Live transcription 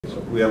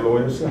we are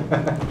lawyers.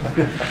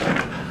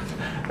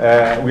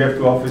 We have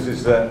two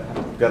offices,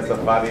 Piazza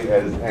Affari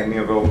and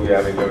in Rome we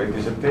have in Via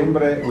 20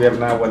 Settembre. We have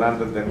now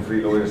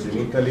 103 lawyers in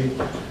Italy,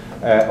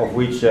 of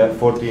which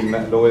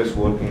 14 lawyers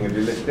working in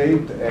real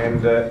estate,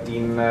 and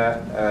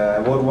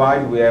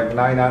worldwide we have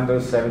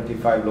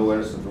 975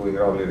 lawyers doing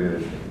only real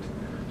estate.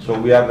 So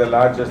we are the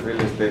largest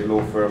real estate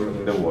law firm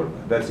in the world.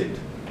 That's it.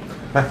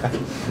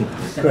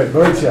 Great,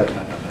 Maurizio.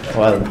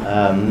 Well,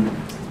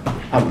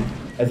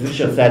 as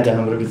Richard said,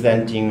 I'm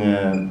representing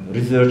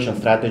research and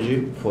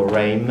strategy for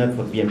RAIM,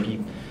 for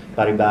BNP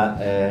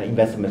Paribas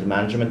Investment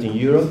Management in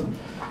Europe.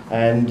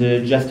 And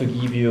just to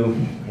give you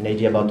an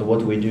idea about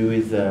what we do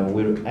is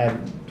we have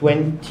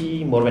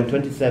more than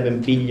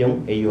 27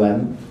 billion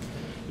AUM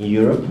in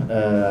Europe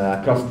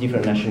across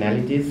different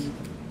nationalities,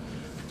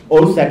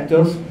 all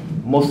sectors,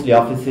 mostly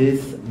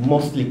offices,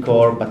 mostly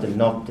core, but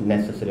not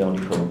necessarily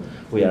only core.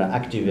 We are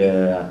active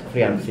at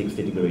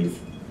 360 degrees,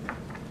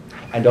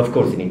 and of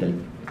course in Italy.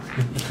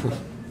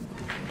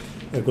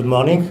 Good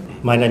morning.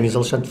 My name is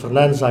Alexandre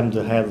Fernandes. I'm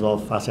the head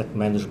of asset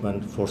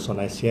management for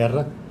Sonae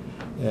Sierra,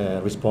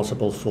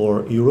 responsible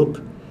for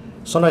Europe.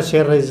 Sonae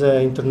Sierra is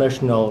an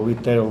international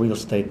retail real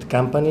estate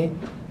company.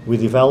 We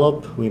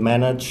develop, we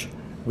manage,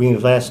 we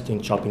invest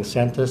in shopping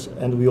centers,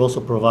 and we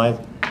also provide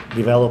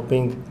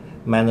developing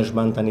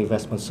management and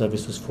investment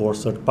services for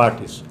third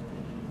parties.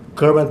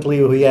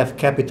 Currently, we have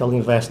capital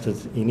invested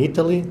in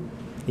Italy,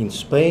 in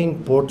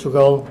Spain,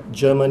 Portugal,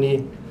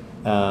 Germany,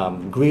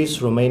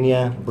 Greece,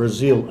 Romania,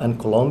 Brazil, and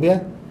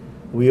Colombia.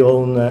 We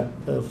own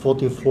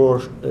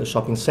 44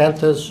 shopping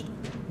centers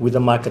with a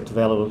market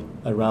value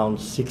around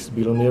 6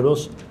 billion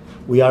euros.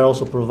 We are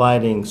also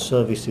providing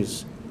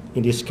services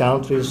in these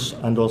countries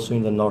and also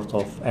in the north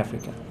of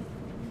Africa.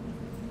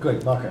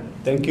 Great, Marco.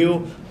 Thank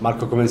you.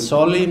 Marco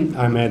Comensoli.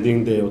 I'm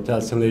heading the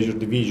Hotels and Leisure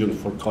Division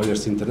for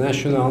Colliers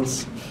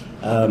Internationals.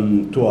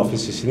 2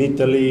 offices in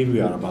Italy.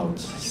 We are about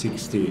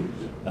 60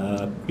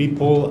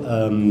 people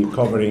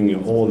covering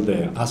all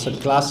the asset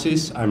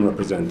classes. I'm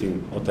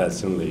representing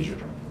Hotels and Leisure.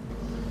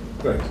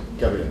 Great,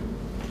 Gabriele.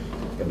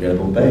 Gabriele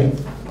Pompei.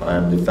 I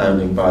am the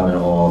founding partner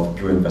of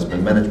Pure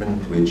Investment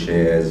Management, which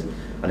is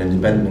an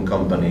independent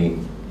company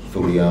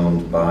fully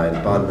owned by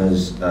the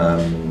partners,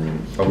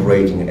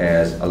 operating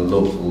as a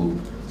local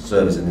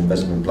service and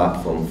investment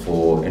platform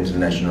for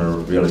international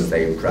real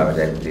estate private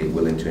equity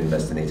willing to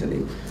invest in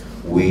Italy.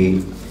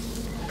 We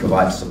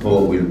provide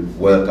support, we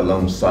work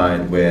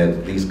alongside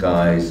with these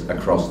guys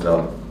across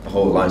the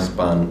whole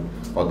lifespan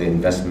of the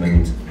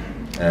investment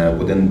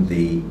within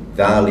the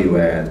value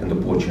add and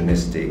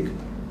opportunistic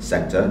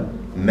sector,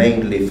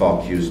 mainly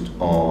focused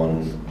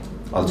on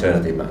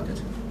alternative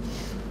market.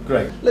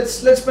 Great.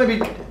 Let's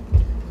maybe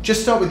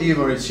just start with you,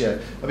 Maurizio,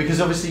 because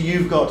obviously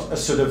you've got a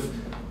sort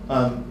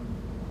of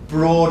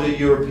broader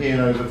European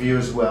overview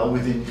as well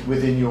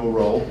within your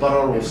role, but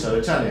are also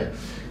Italian.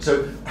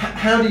 So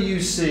how do you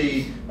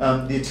see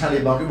the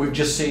Italian market? We've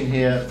just seen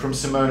here from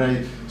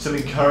Simone some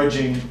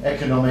encouraging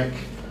economic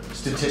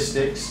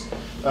statistics,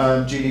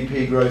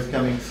 GDP growth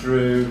coming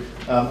through,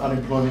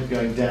 unemployment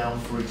going down,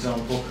 for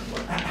example.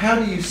 How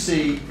do you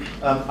see,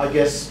 I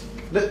guess,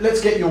 let's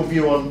get your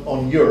view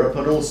on Europe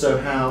and also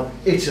how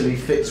Italy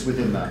fits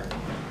within that.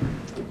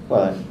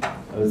 Well,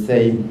 I would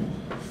say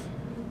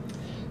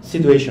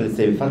situation, let's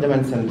say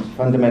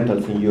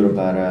fundamentals in Europe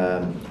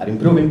are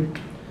improving.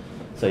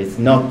 So it's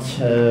not,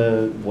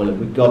 well,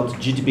 we got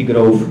GDP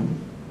growth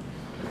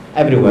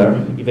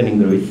everywhere, even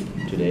in Greece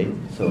today.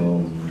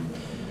 So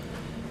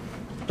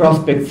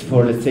prospects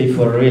for, let's say,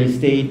 for real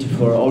estate,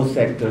 for all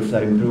sectors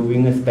are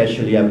improving,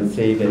 especially I would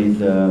say there is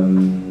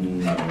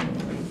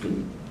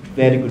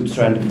very good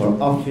trend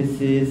for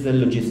offices,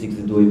 logistics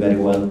is doing very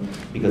well,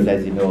 because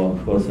as you know,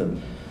 of course,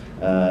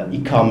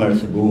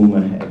 e-commerce boom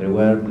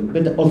everywhere,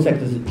 but all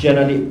sectors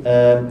generally,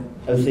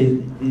 I would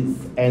say,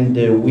 and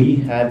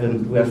we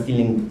are still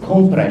in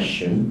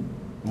compression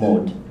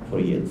mode for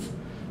yields,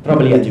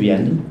 probably at the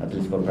end, at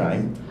least for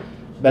prime,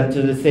 but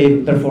let's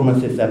say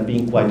performances have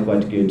been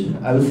quite good.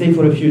 I would say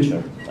for the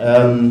future,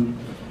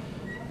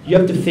 you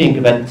have to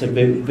think that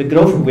the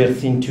growth we are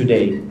seeing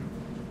today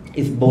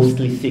is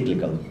mostly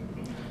cyclical.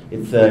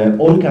 It's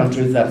all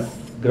countries are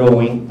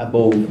growing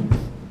above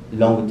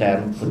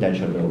long-term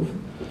potential growth.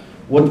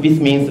 What this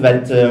means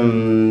that,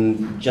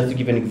 just to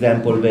give an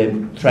example,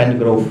 the trend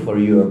growth for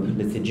Europe,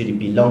 let's say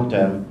GDP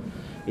long-term,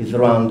 is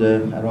around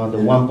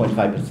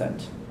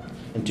 1.5%.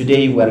 And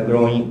today we are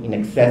growing in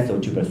excess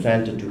of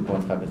 2% to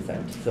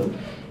 2.5%. So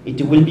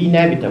it will be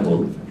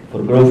inevitable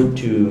for growth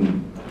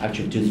to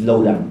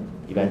slow down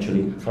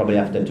eventually, probably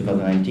after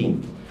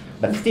 2019,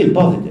 but still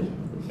positive.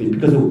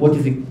 Because what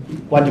is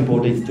quite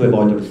important is to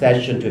avoid a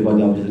recession, to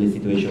avoid obviously a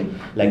situation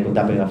like what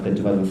happened after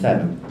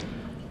 2007.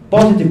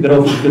 Positive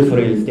growth is good for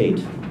real estate,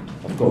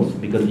 of course,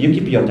 because you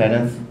keep your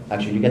tenants,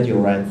 actually you get your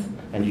rents,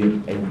 and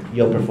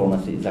your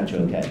performance is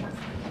actually okay.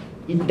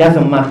 It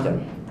doesn't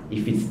matter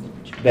if it's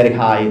very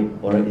high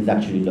or it's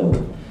actually low.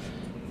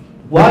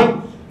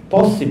 Why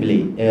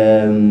possibly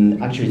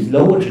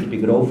slower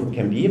GDP growth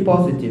can be a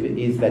positive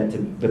is that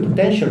the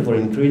potential for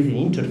increasing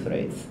interest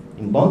rates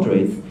in bond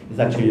rates is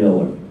actually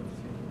lower.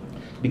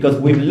 Because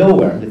with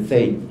lower, let's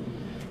say,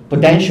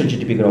 potential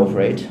GDP growth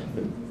rate,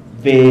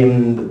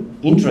 the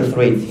interest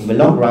rates in the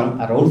long run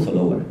are also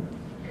lower.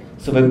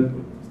 So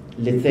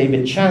let's say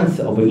the chance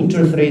of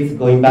interest rates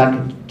going back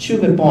to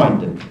the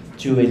point,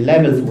 to the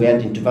levels we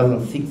had in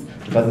 2006,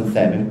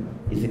 2007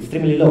 is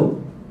extremely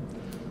low.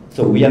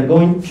 So we are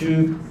going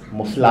to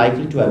most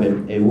likely to have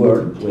a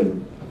world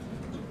with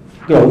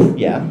growth,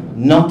 yeah,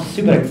 not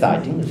super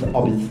exciting, it's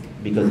obvious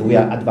because we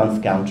are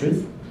advanced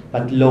countries,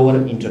 but lower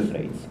interest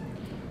rates.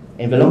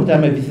 In the long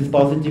term, this is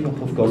positive,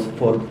 of course,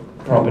 for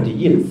property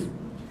yields,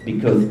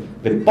 because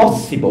the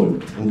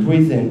possible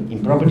increase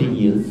in property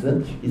yields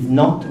is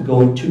not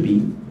going to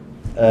be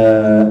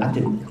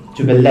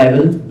to the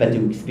level that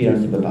you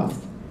experienced in the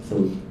past.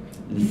 So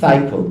the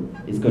cycle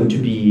is going to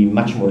be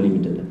much more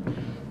limited.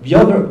 The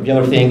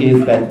other thing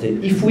is that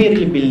if we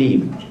really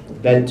believe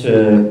that,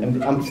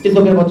 I'm still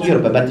talking about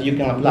Europe, but you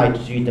can apply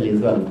it to Italy as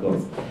well, of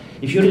course.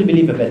 If you really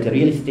believe that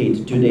real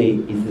estate today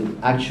is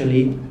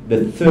actually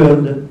the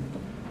third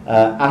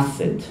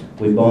asset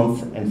with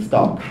bonds and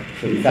stock,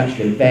 so it's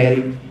actually a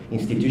very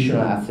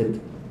institutional asset,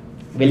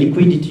 the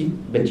liquidity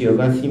that you're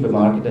going to see in the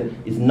market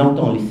is not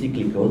only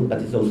cyclical,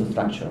 but it's also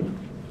structural.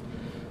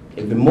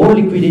 The more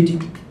liquidity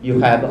you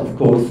have, of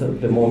course,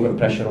 the more the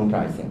pressure on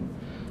pricing.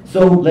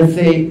 So let's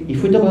say,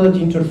 if we talk about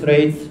interest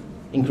rates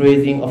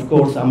increasing, of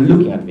course, I'm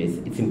looking at this,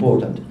 it's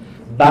important.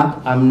 But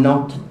I'm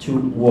not too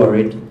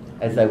worried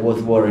as I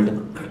was worried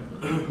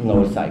in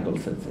our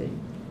cycles, let's say.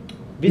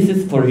 This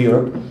is for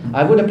Europe.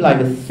 I would apply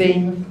the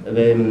same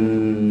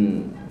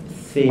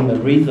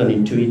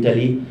reasoning to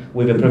Italy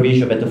with a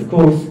provision that, of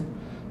course,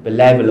 the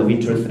level of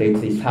interest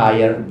rates is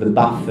higher, the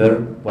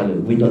buffer, well,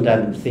 we don't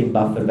have the same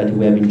buffer that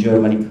we have in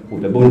Germany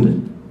with the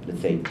Bund,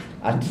 let's say,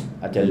 at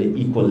an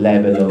equal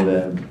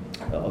level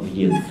of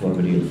yields,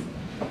 forward yields.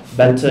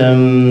 But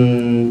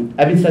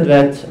having said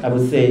that, I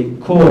would say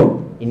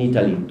core in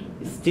Italy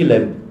is still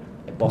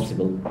a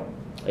possible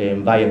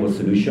viable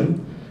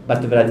solution.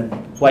 But there are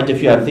quite a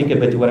few, I think that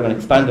we're going to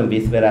expand on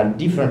this, there are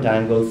different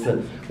angles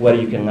where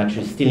you can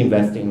actually still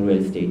invest in real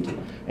estate.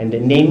 And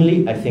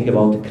namely, I think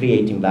about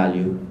creating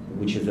value,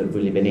 which is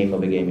really the name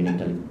of the game in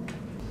Italy.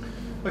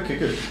 Okay,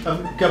 good.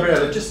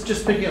 Gabriele,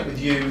 just picking up with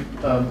you,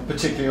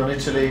 particularly on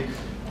Italy.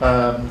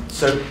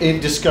 So in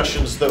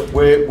discussions that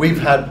we've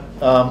had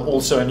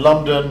also in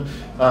London,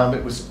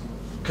 it was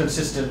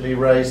consistently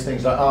raised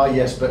things like,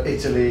 yes, but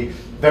Italy,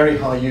 very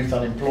high youth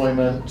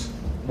unemployment.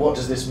 What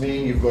does this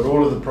mean? You've got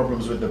all of the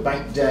problems with the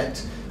bank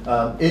debt.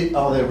 Are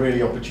there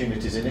really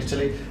opportunities in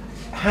Italy?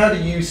 How do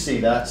you see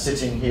that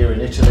sitting here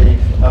in Italy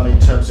in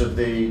terms of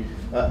the,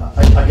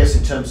 I guess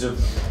in terms of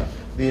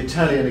the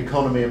Italian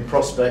economy and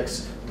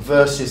prospects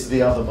versus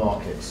the other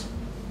markets?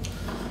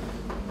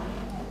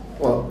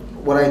 Well,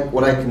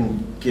 what I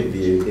can give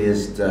you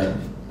is the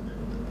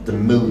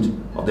mood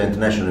of the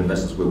international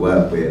investors we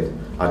work with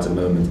at the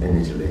moment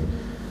in Italy,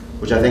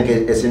 which I think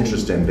is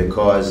interesting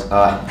because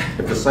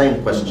if the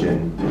same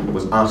question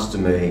was asked to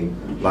me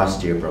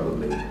last year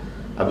probably,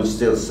 I would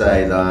still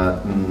say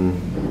that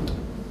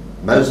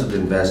most of the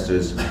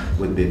investors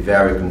would be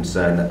very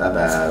concerned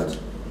about,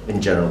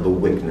 in general, the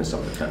weakness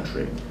of the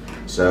country.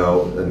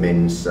 So that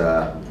means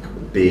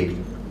big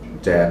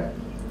debt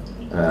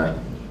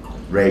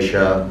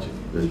ratio,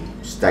 the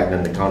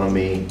stagnant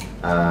economy,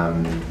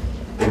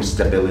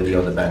 instability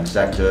of the bank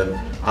sector.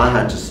 I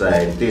had to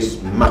say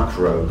this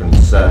macro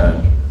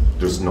concern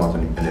is not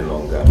any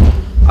longer.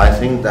 I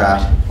think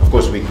that, of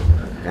course, we,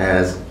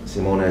 as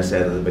Simone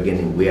said at the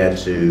beginning, we had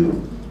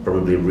to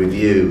probably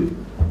review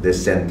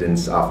this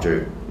sentence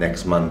after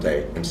next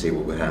Monday and see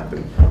what will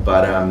happen.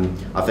 But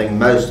I think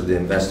most of the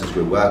investors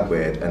we work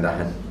with, and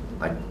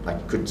I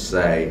could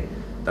say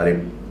that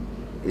it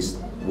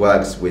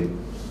works with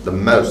the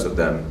most of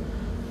them,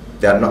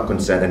 they are not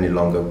concerned any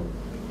longer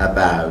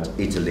about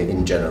Italy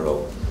in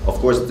general. Of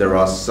course, there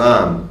are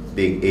some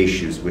big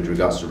issues with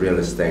regards to real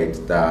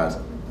estate that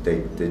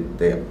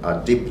they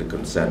are deeply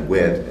concerned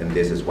with, and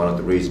this is one of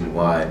the reasons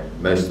why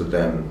most of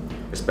them,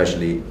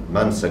 especially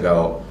months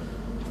ago,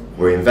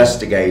 were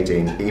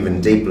investigating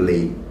even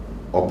deeply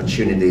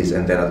opportunities,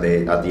 and then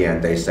at the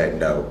end they said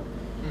no.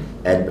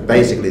 And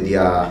basically, they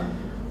are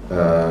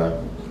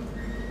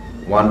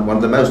one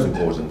of the most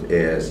important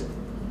is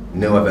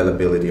no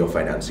availability of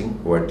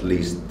financing, or at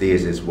least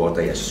this is what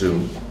they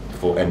assume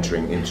before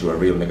entering into a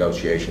real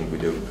negotiation we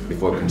do,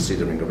 before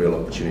considering a real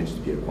opportunity to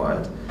be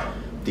acquired.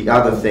 The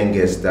other thing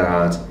is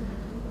that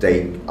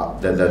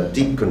the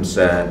deep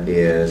concern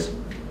is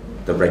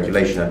the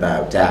regulation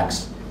about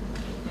tax,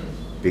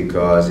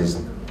 because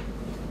it's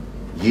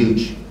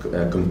huge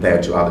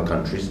compared to other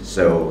countries.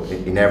 So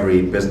in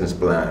every business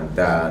plan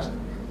that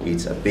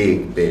it's a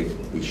big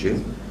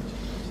issue.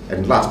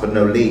 And last but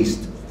not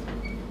least,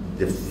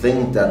 the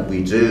thing that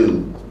we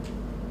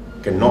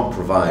cannot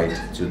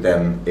provide to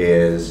them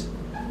is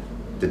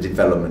the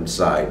development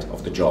side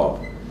of the job.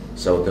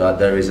 So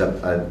there is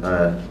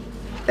a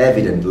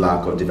evident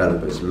lack of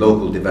developers,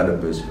 local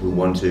developers who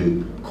want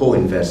to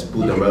co-invest,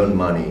 put their own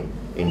money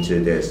into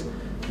this.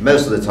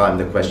 most of the time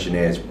the question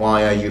is,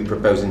 why are you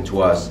proposing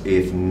to us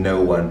if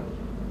no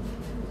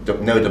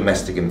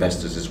domestic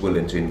investors is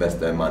willing to invest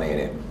their money in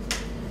it?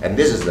 And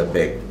this is the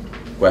big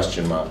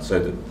question mark.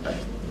 So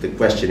the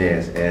question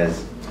is,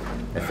 as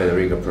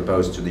Federico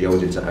proposed to the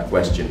audience a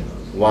question,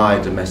 why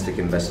domestic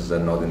investors are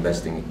not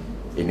investing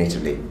in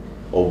Italy?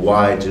 Or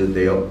why do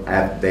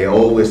they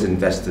always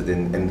invested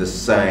in the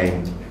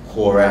same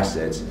core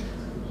assets?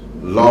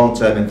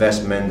 Long-term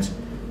investment,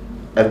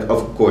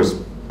 of course,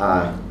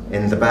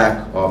 in the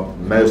back of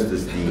most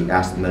of the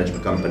asset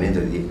management companies,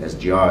 the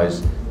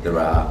SGRs, there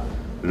are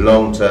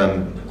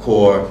long-term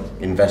core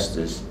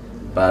investors,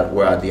 but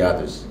where are the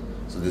others?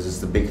 So this is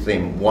the big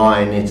thing.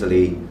 Why in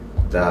Italy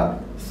the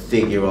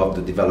figure of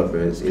the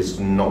developers is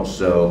not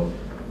so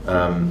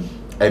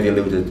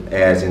evaluated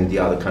as in the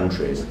other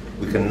countries?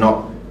 We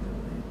cannot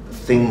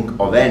think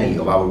of any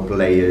of our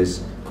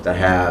players that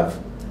have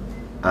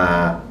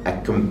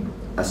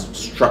a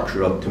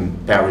structural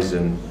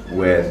comparison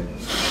with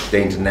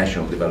the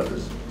international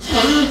developers.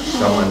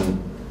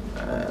 Someone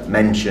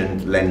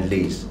mentioned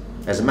Lend-Lease.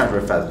 As a matter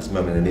of fact, at this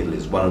moment in Italy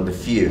is one of the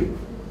few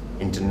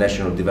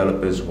international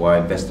developers who are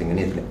investing in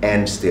Italy,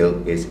 and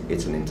still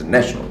it's an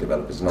international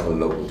developer, it's not a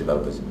local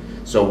developer.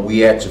 So we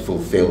had to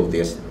fulfill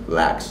these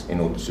lacks in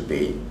order to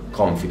be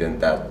confident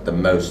that the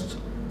most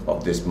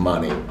of this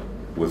money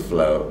will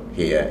flow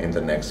here in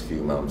the next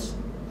few months.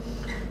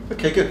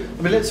 Okay, good.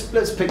 I mean,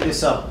 let's pick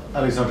this up,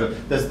 Alexandre.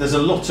 There's a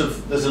lot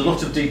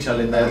of detail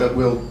in there that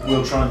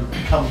we'll try and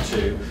come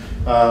to,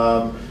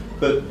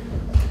 but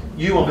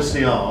you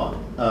obviously are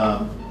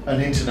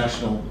an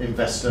international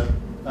investor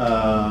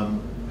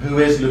who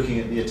is looking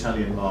at the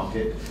Italian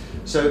market.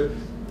 So,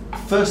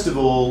 first of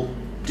all,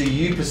 do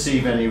you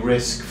perceive any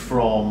risk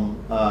from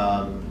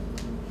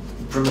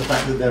the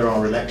fact that there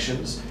are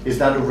elections? Is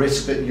that a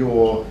risk that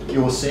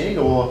you're seeing?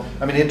 Or,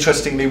 I mean,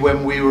 interestingly,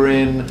 when we were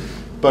in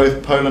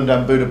both Poland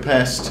and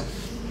Budapest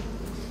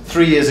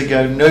 3 years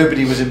ago,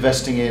 nobody was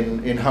investing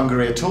in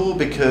Hungary at all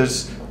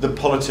because the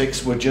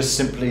politics were just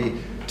simply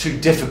too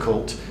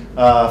difficult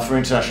for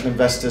international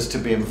investors to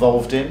be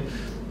involved in.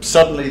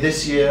 Suddenly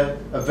this year,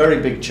 a very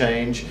big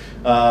change.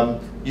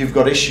 You've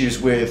got issues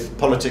with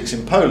politics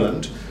in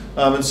Poland,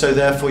 and so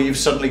therefore you've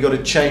suddenly got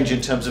a change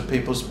in terms of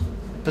people's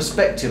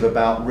perspective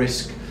about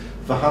risk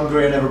for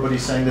Hungary, and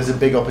everybody's saying there's a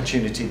big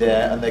opportunity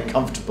there and they're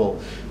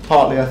comfortable.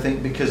 Partly, I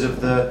think, because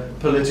of the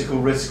political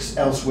risks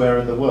elsewhere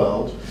in the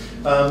world.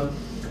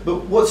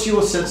 But what's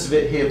your sense of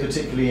it here,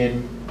 particularly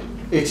in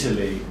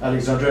Italy,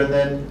 Alexandre? And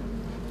then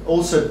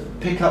also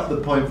pick up the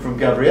point from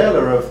Gabriele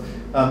of,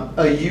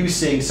 are you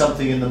seeing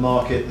something in the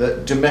market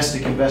that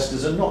domestic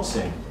investors are not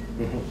seeing?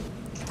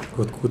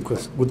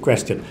 Good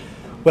question.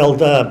 Well,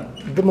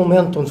 the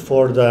momentum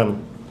for the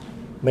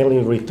mainly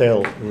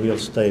retail real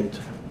estate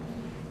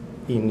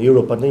in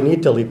Europe and in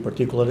Italy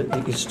particularly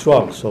is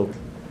strong. So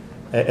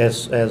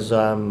as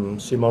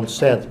Simone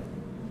said,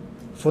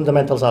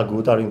 fundamentals are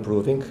good, are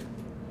improving.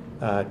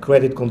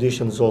 Credit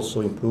conditions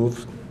also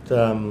improved.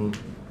 The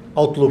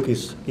outlook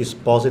is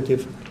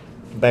positive,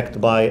 backed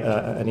by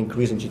an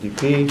increase in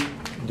GDP,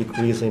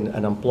 decrease in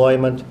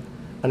unemployment,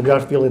 and we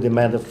are feeling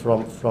demand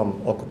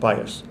from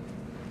occupiers.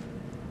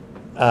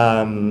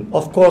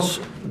 Of course,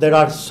 there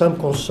are some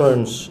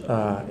concerns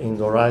in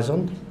the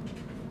horizon,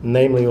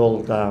 namely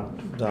all the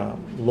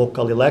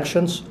local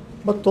elections,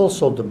 but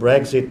also the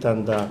Brexit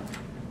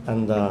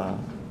and the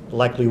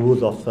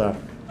likelihood of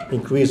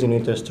increasing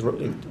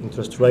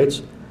interest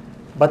rates.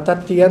 But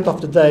at the end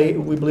of the day,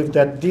 we believe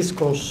that these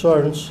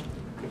concerns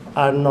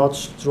are not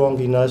strong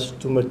enough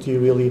to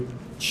materially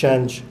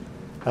change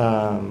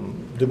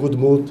the good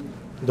mood,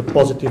 the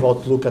positive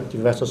outlook that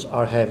investors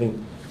are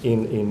having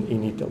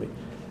in Italy.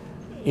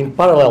 In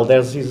parallel,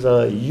 there's this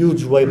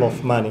huge wave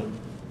of money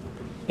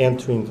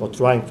entering or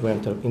trying to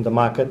enter in the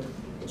market.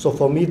 So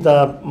for me,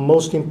 the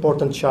most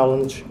important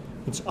challenge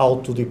is how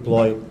to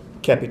deploy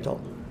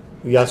capital.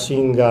 We are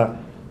seeing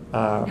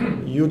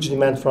huge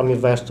demand from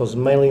investors,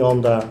 mainly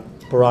on the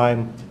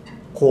prime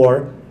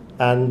core.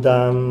 And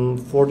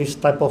for this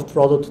type of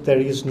product, there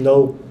is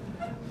no,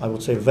 I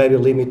would say, very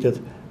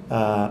limited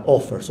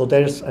offer. So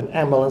there's an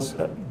imbalance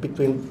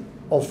between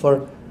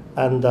offer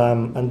and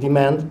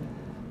demand,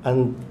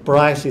 and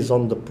prices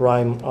on the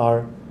prime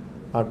are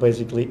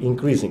basically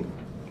increasing.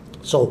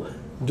 So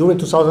during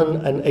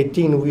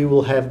 2018, we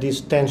will have this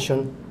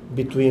tension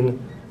between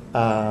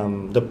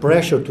the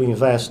pressure to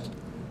invest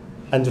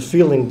and the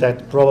feeling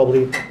that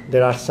probably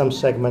there are some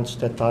segments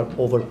that are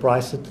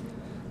overpriced,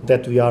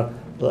 that we are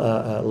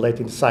late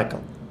in the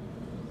cycle.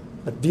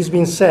 But this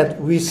being said,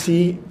 we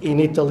see in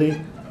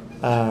Italy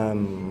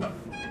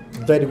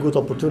very good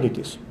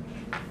opportunities.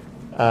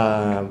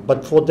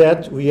 But for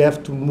that, we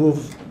have to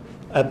move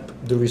up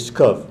the risk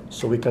curve.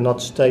 So we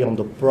cannot stay on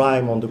the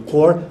prime, on the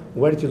core,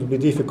 where it will be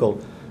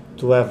difficult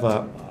to have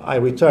high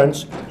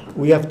returns.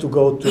 We have to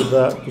go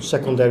to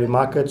secondary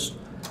markets,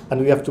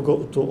 and we have to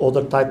go to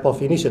other type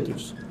of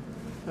initiatives.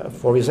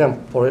 For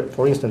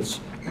instance,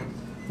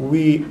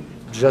 we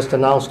just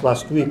announced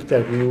last week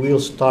that we will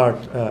start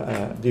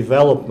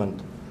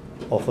development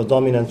of a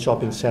dominant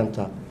shopping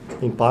center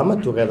in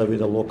Parma together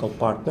with a local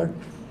partner.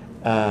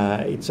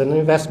 It's an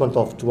investment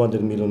of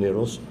 200 million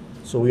euros.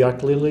 So we are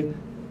clearly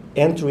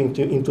entering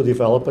into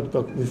development,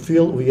 but we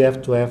feel we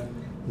have to have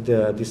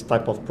this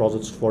type of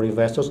products for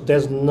investors.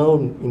 There's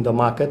none in the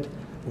market.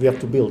 We have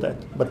to build that.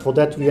 But for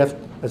that, we have,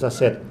 as I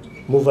said,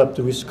 move up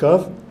the risk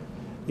curve.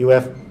 You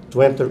have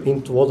to enter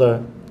into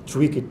other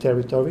tricky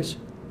territories,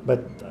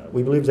 but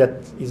we believe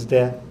that is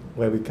there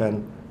where we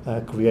can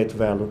create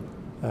value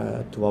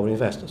to our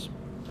investors.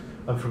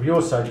 And from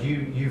your side,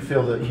 you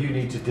feel that you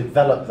need to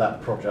develop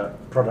that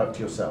product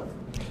yourself?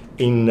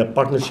 In a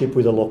partnership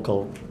with a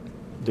local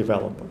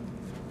developer.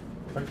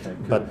 Okay,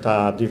 good.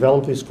 But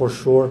development is for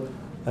sure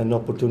an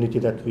opportunity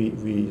that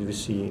we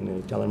see in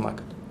the Italian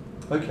market.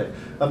 Okay.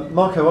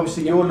 Marco,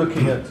 obviously you're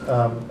looking at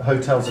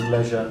hotels and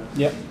leisure,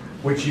 Yeah.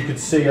 which you could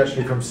see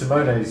actually from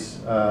Simone's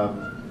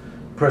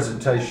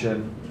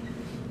presentation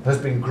has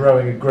been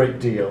growing a great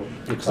deal.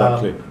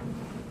 Exactly.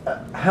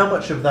 How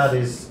much of that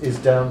is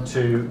down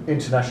to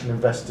international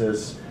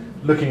investors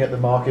looking at the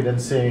market and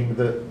seeing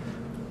that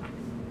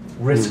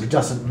risk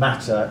doesn't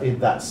matter in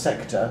that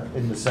sector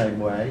in the same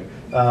way?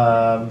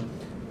 How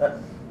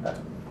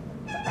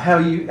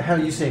are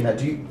you seeing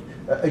that?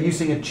 Are you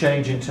seeing a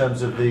change in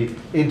terms of the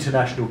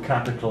international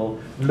capital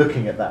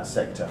looking at that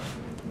sector?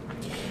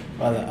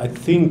 Well, I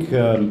think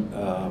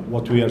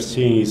what we are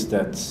seeing is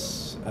that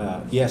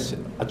yes,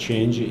 a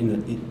change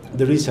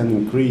there is an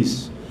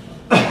increase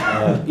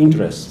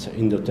interest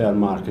in the hotel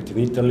market in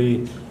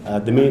Italy.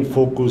 The main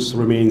focus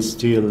remains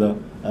still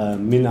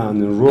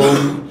Milan and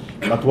Rome,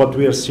 but what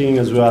we are seeing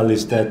as well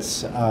is that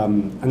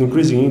an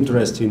increasing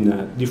interest in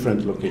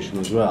different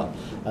locations as well.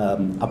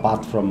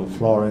 Apart from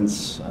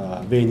Florence,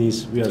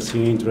 Venice, we are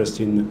seeing interest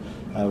in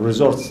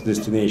resorts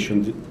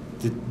destination.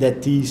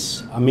 That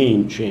is a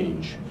main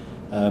change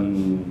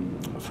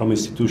from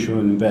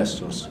institutional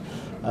investors.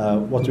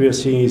 What we are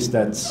seeing is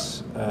that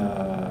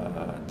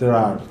there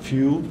are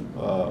few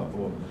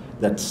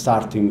that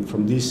starting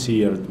from this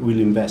year will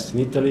invest in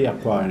Italy,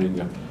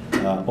 acquiring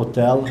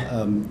hotel,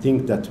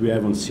 thing that we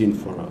haven't seen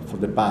for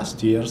the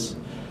past years.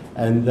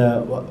 And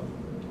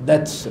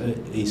that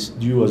is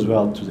due as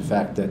well to the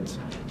fact that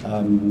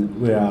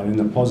we are in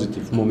a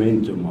positive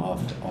momentum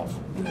of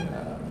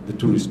the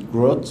tourist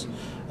growth,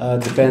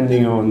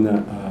 depending on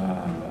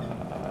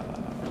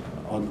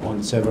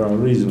several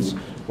reasons.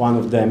 One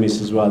of them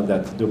is as well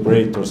that the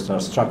operators are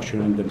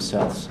structuring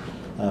themselves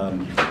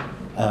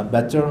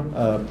better,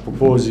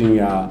 proposing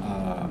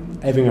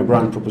having a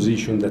brand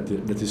proposition that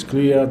is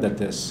clear, that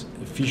is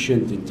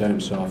efficient in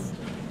terms of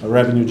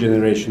revenue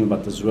generation,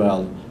 but as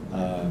well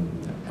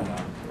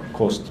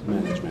cost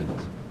management.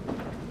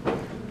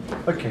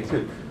 Okay,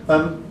 good.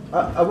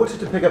 I wanted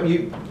to pick up,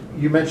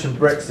 you mentioned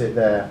Brexit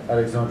there,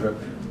 Alexandre.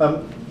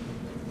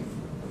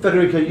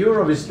 Federico,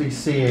 you're obviously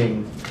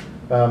seeing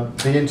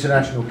the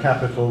international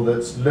capital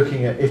that's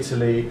looking at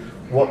Italy,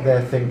 what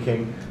they're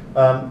thinking.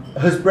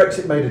 Has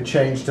Brexit made a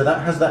change to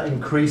that? Has that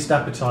increased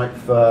appetite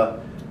for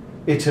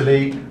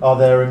Italy? Are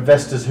there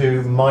investors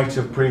who might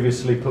have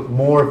previously put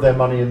more of their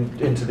money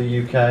into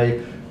the UK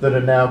that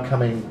are now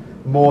coming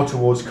more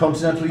towards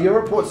continental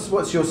Europe?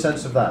 What's your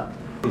sense of that?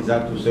 It's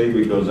hard to say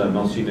because I've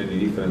not seen any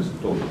difference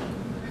at all.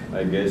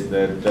 I guess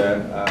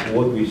that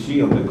what we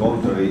see on the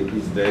contrary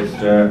is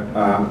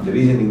that there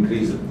is an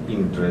increased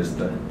interest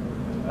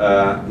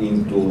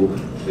into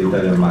the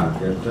Italian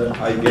market.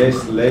 I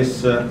guess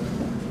less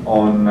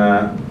on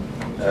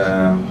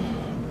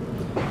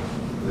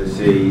let's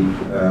say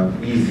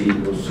easy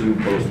or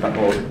simple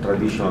or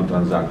traditional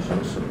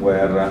transactions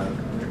where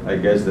I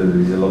guess that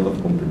there is a lot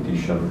of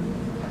competition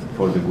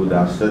for the good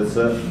assets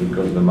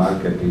because the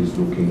market is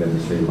looking at the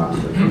same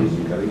asset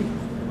basically,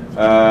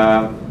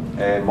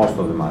 most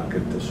of the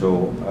market.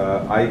 So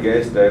I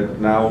guess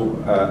that now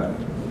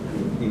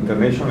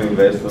international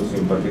investors,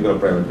 in particular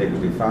private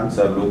equity funds,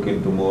 are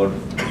looking to more,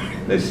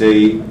 let's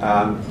say,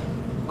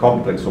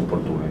 complex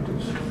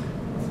opportunities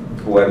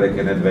where they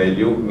can add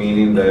value,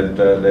 meaning that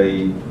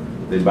they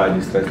buy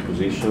distressed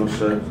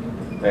positions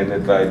and they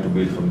try to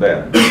build from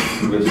there.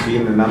 We've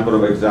seen a number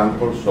of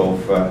examples of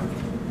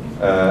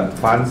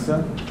funds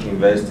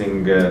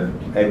investing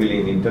heavily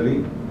in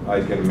Italy.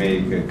 I can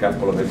make a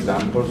couple of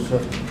examples.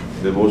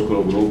 The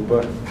Boscolo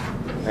Group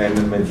and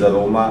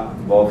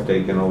Mezzaroma, both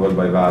taken over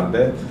by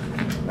Varde,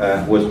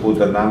 who has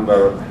put a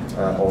number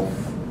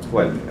of,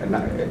 well,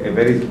 a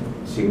very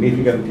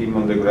significant team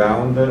on the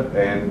ground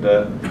and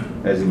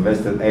has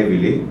invested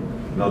heavily,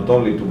 not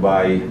only to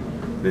buy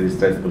the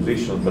distressed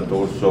positions, but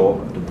also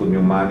to put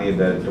new money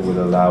that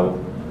will allow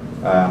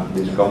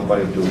this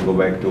company to go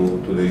back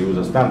to the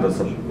user standards,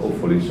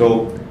 hopefully.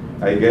 So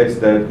I guess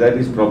that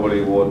is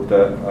probably what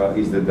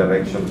is the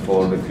direction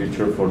for the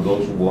future for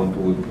those who want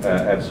to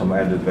have some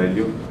added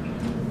value.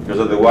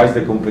 Because otherwise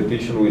the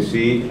competition we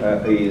see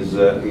is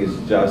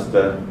just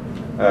a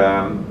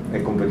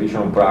competition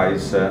on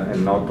price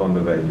and not on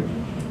the value.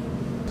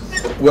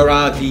 Where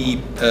are the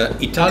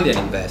Italian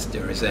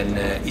investors, and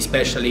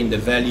especially in the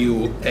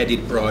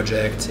value-added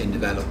projects in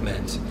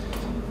development?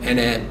 And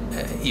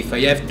if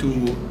I have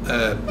to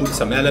put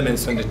some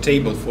elements on the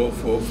table for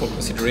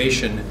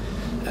consideration,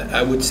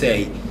 I would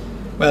say,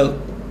 well,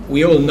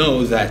 we all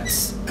know that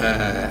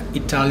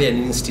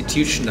Italian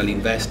institutional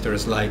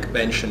investors like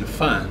pension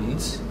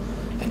funds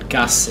and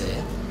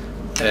casse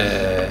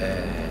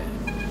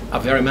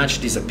have very much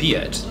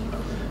disappeared.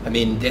 I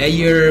mean,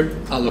 their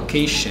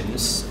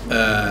allocations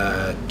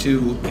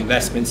to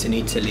investments in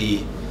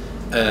Italy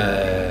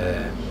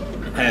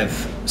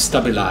have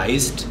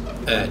stabilized,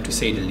 to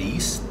say the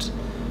least,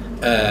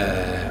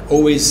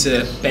 always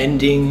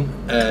pending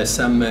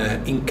some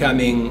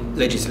incoming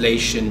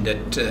legislation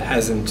that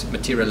hasn't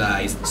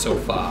materialized so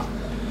far.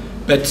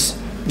 But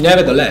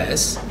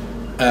nevertheless,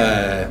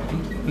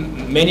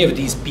 many of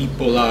these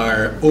people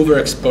are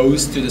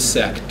overexposed to the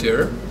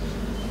sector,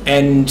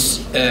 and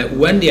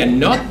when they are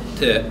not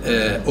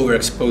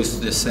overexposed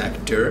to the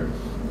sector,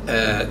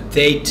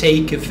 they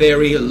take a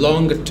very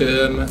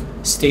long-term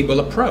stable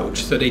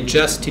approach. So they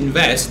just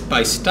invest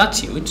by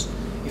statute,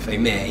 if I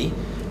may,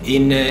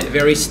 in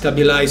very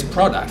stabilized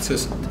products.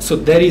 So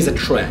there is a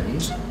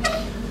trend.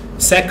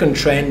 Second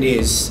trend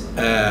is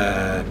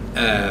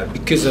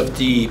because of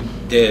the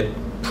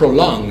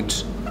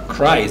prolonged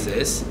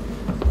crisis,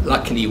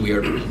 luckily we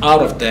are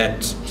out of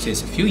that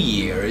since a few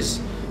years,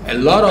 a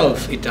lot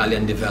of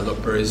Italian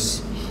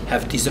developers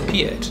have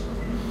disappeared,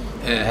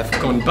 have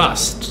gone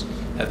bust,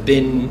 have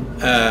been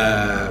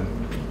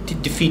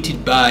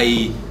defeated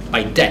by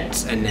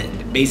debt,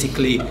 and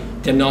basically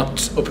they're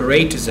not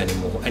operators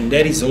anymore. And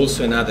that is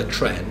also another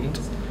trend.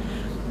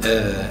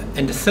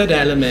 And the third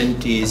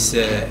element is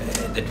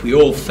that we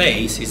all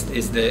face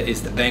is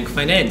the bank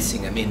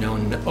financing. I mean,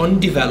 on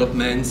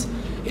developments,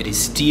 it is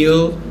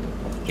still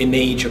a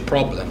major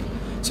problem.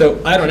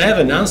 So I don't have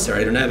an answer,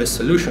 I don't have a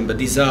solution, but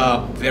these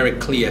are very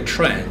clear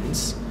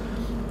trends.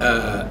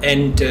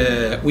 And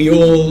we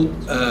all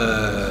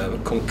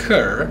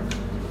concur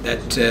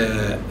that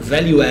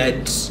value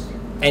add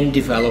and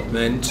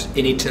development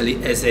in Italy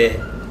has a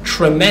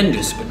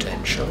tremendous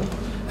potential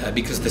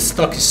because the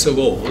stock is so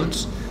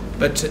old,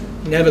 but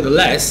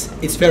nevertheless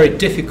it's very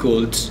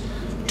difficult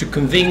to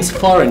convince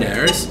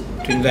foreigners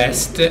to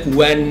invest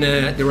when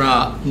there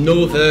are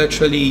no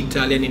virtually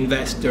Italian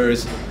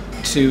investors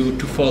to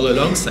follow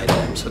alongside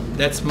them. So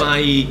that's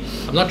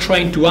I'm not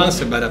trying to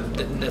answer, but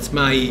that's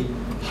my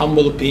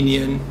humble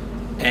opinion,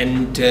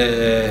 and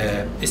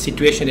a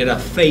situation that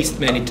I've faced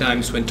many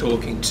times when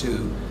talking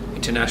to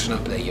international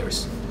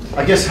players.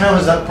 I guess, how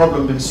has that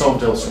problem been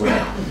solved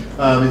elsewhere?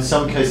 In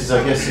some cases,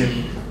 I guess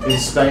in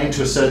Spain,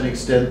 to a certain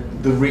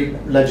extent, the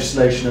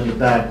legislation and the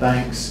bad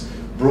banks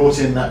brought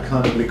in that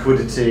kind of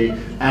liquidity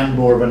and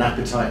more of an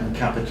appetite in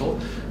capital.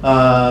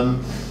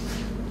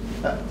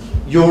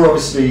 You're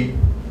obviously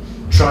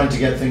trying to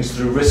get things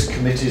through risk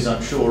committees,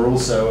 I'm sure,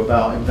 also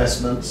about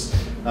investments.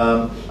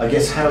 I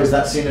guess, how is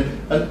that seen?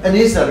 And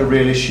is that a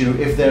real issue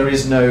if there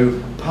is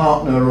no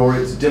partner, or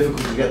it's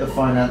difficult to get the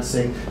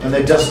financing and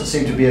there doesn't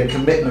seem to be a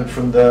commitment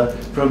from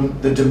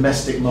the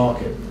domestic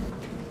market?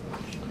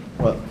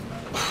 Well,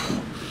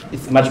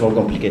 it's much more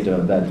complicated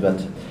than that,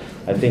 but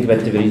I think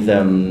that there is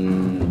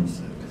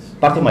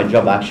part of my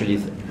job actually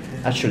is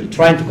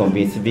trying to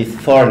convince these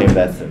foreign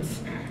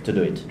investors to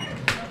do it.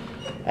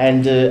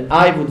 And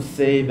I would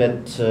say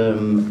that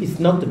it's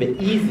not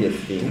the easiest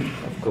thing,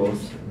 of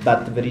course,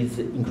 but there is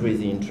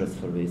increasing interest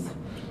for this.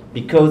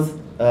 Because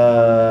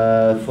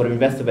for an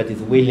investor that is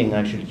willing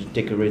actually to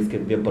take a risk,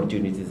 the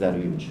opportunities are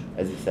huge,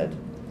 as you said.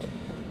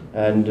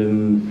 And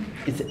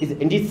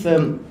it's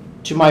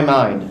to my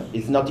mind,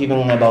 it's not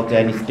even about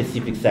any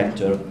specific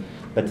sector,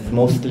 but it's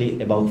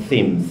mostly about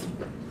themes.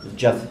 It's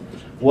just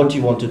what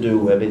you want to do,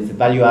 whether it's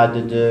value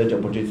added, the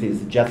opportunity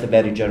is just a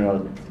very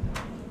general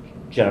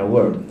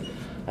word.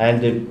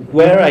 And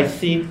where I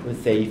see, let's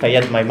say, if I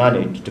had my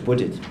money to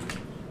put it,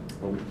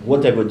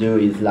 what I would do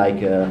is like,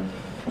 to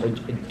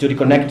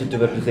reconnect to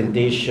the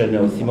presentation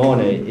of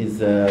Simone, is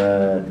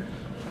there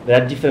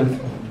are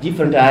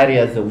different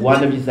areas.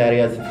 One of these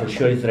areas for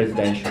sure is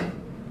residential.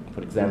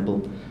 For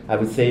example, I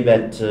would say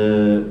that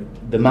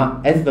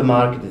as the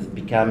market is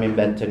becoming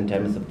better in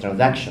terms of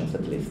transactions,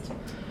 at least,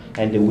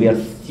 and we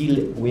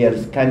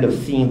are kind of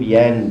seeing the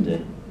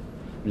end,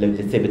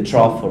 let's say the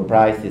trough for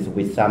prices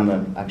with some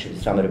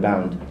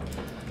rebound.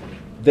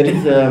 There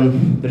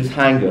is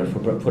hunger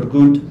for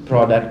good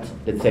product,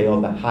 let's say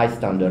of a high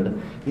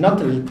standard,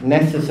 not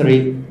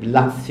necessarily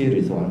last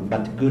series one,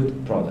 but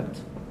good product,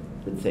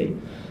 let's say.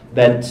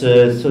 That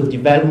so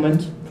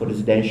development for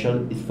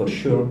residential is for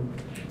sure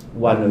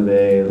one of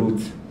the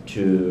routes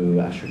to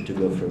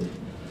go through,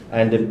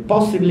 and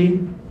possibly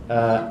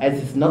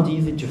as it's not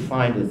easy to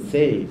find, let's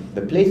say,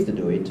 the place to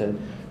do it.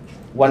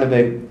 One of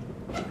the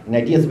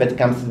ideas that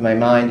comes to my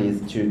mind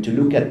is to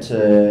look at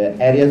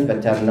areas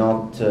that are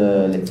not,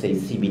 let's say,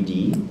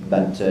 CBD,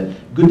 but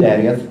good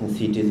areas in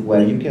cities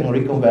where you can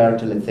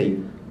reconvert, let's say,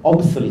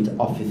 obsolete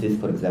offices,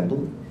 for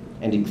example,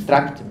 and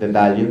extract the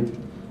value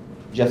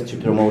just to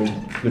promote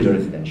good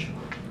residential.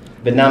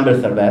 The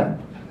numbers are there.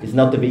 It's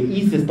not the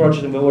easiest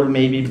project in the world,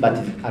 maybe, but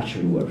it's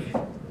actually worth it,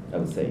 I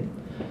would say.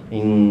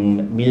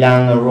 In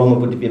Milan and Rome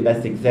would be the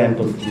best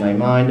examples to my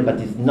mind, but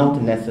it's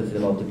not necessary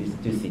about these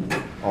two cities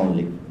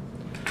only.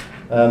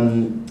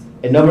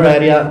 Another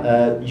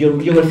area,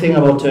 you were saying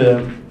about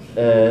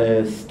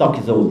stock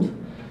is old.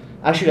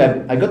 Actually,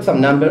 I got some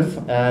numbers,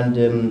 and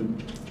in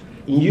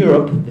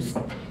Europe,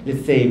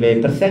 let's say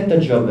the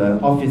percentage of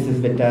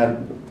offices that are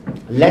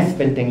less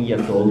than 10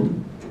 years old,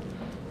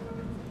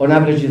 on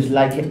average is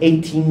like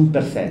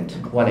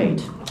 18%,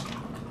 1/8.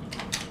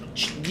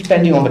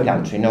 Depending on the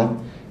country,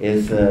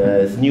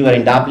 it's newer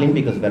in Dublin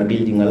because they're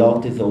building a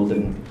lot, it's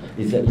older,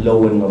 it's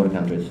lower in other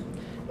countries.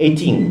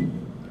 18.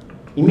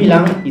 In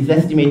Milan, is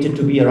estimated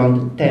to be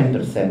around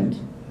 10%.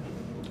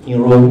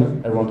 In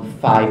Rome, around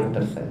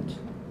 5%.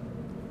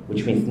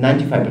 Which means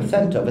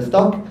 95% of the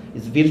stock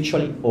is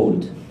virtually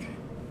old.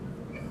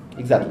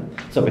 Exactly.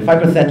 So the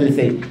 5%, let's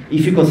say,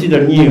 if you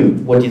consider new,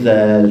 what is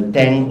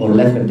 10 or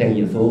less than 10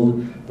 years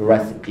old, the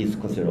rest is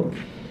considered old.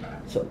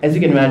 So as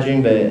you can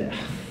imagine,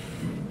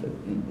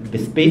 the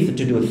space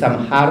to do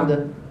some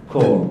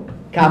hardcore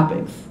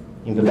capex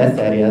in the best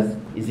areas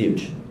is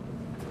huge.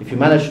 If you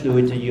manage to do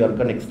it, you are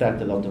going to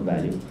extract a lot of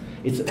value.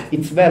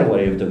 It's there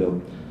where you have to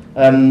go.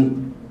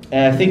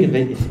 I think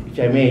that, if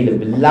I may,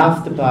 the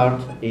last part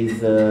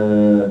is,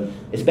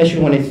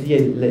 especially when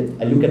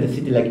I look at a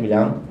city like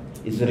Milan,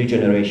 is the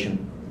regeneration.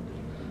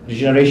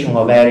 Regeneration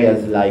of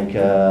areas like,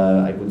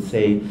 I would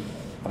say,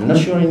 I'm not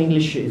sure in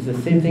English it's the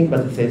same thing, but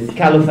it says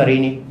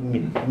Scalofarini,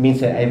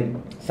 means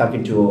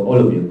something to all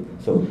of you.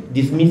 So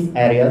these means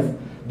areas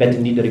that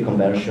need a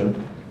reconversion,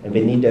 and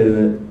they need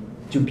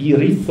to be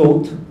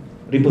rethought,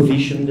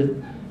 repositioned,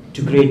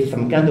 to create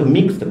some kind of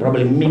mixed,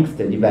 probably mixed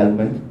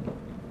development.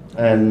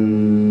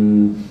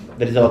 And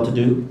there is a lot to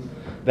do.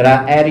 There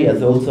are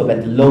areas also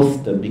that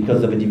lost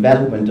because of the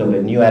development of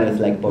new areas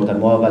like Porta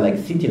Nuova, like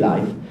City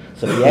Life.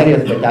 So the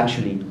areas that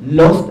actually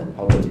lost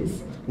out of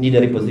this need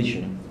a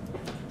repositioning.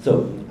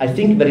 So I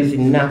think there is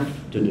enough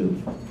to do,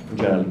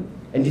 generally.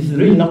 And this is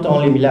really not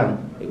only Milan,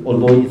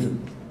 although it's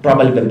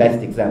probably the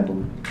best example.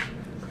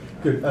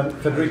 Good.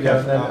 Federico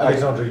and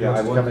Alexandre,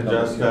 I want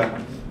just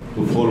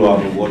to follow up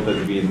on what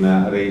has been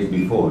raised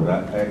before.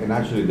 And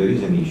actually there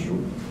is an issue,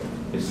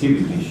 a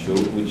serious issue,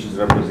 which is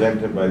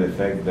represented by the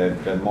fact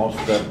that most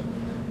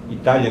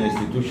Italian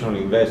institutional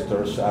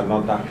investors are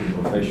not acting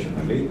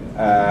professionally.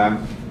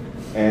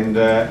 And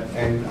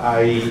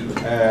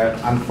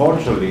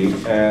unfortunately,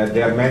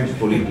 they are managed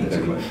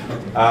politically.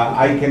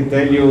 I can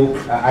tell you,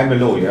 I'm a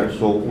lawyer,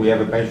 so we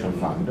have a pension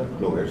fund,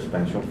 lawyers'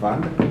 pension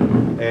fund,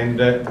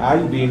 and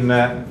I've been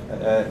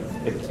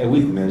a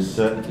witness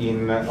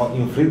in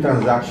 3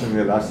 transactions in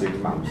the last 6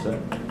 months,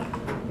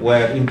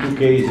 where in 2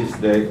 cases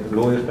the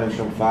lawyers'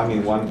 pension fund,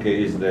 in 1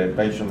 case the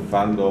pension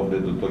fund of the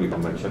dottori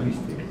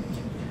commercialisti.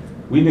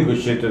 We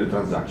negotiated a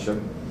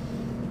transaction.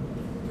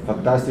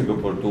 Fantastic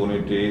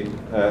opportunity,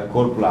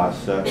 core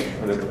plus,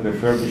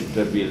 refurbished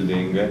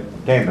building,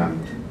 tenant,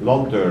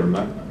 long-term,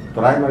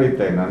 primary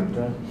tenant.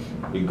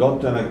 We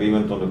got an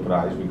agreement on the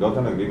price, we got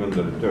an agreement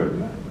on the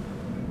return.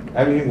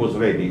 Everything was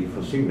ready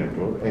for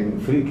signature, and in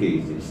 3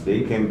 cases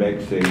they came back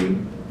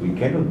saying, we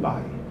cannot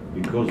buy,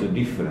 because the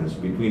difference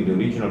between the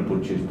original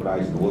purchase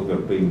price and what we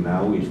are paying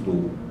now is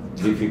too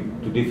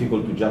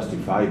difficult to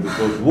justify,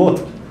 because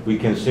what we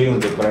can say on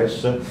the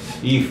press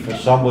if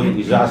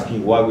somebody is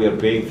asking why we are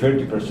paying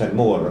 30%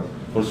 more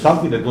for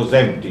something that was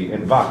empty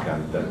and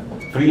vacant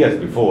 3 years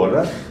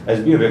before, has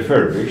been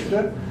refurbished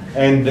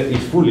and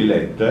is fully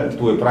let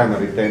to a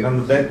primary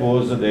tenant. That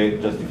was the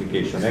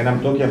justification. And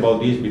I'm talking about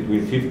this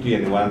between 50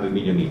 and 100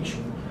 million each.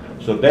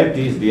 So that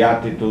is the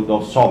attitude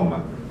of some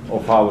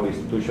of our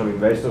institutional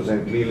investors,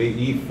 and clearly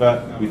if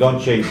we don't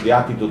change the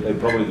attitude and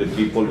probably the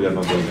people, we are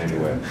not going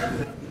anywhere.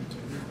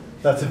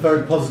 That's a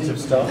very positive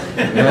start.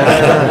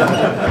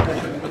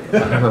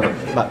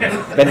 But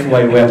that's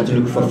why we have to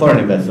look for foreign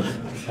investors.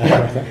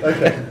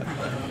 Okay.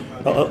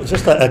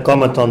 Just a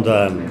comment on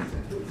the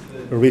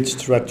REIT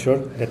structure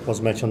that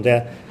was mentioned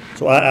there.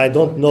 So I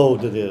don't know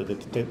the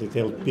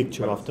detailed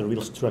picture of the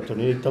real structure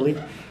in Italy,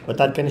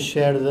 but I can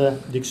share the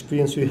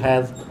experience we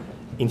had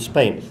in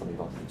Spain.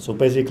 So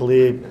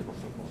basically,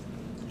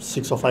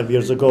 6 or 5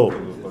 years ago,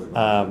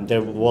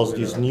 there was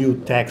this new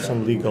tax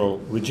and legal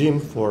regime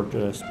for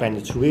the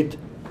Spanish REIT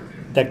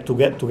that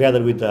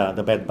together with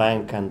the bad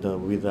bank and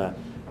with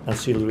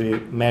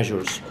ancillary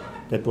measures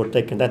that were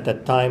taken at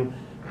that time,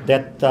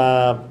 that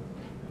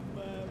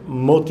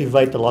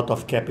motivate a lot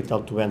of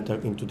capital to enter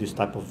into this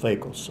type of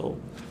vehicles. So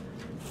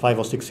 5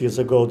 or 6 years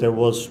ago, there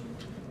was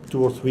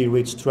 2 or 3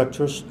 REIT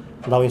structures.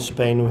 Now in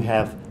Spain, we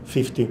have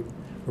 50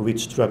 REIT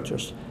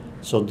structures.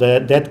 So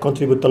that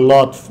contributes a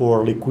lot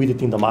for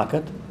liquidity in the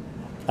market.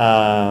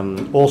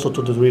 Also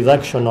to the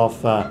reduction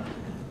of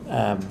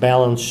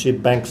balance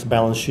sheet, banks'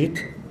 balance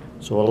sheet.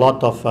 So a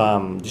lot of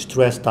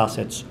distressed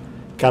assets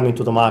coming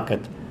to the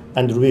market,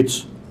 and the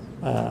REITs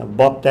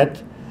bought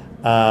that.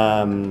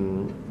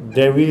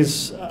 There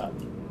is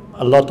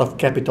a lot of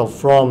capital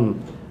from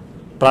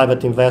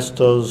private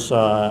investors,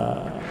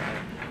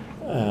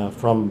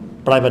 from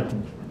private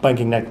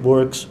banking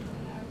networks,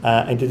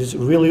 and it is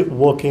really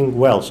working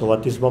well. So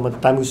at this moment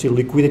in time, we see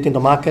liquidity in the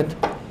market.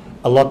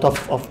 A lot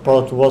of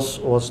product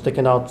was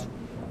taken out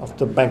of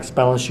the bank's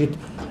balance sheet,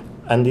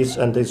 and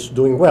is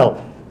doing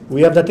well.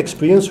 We have that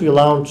experience. We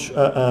launched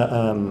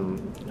a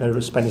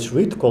Spanish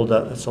REIT called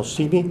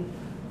Socimi,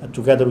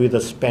 together with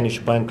a Spanish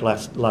bank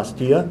last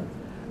year.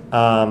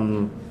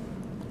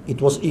 It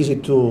was easy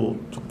to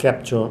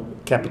capture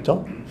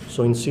capital.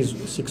 So in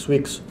 6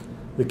 weeks,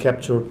 we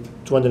captured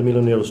 200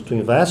 million euros to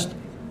invest.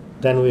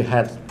 Then we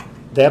had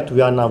debt.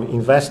 We are now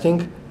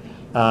investing.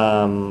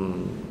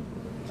 And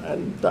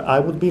I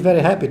would be very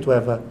happy to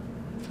have a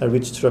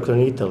REIT structure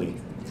in Italy.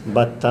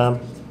 But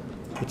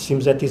it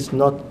seems that it's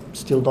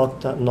still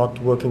not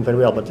working very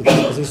well. But it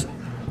is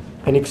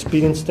an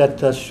experience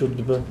that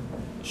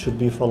should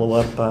be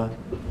followed up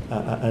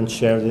and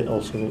shared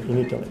also in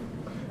Italy.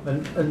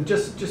 And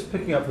just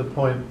picking up the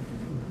point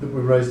that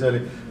we raised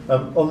earlier,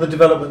 on the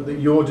development that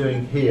you're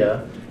doing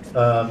here,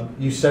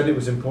 you said it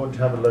was important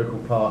to have a local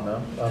partner,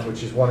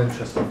 which is one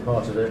interesting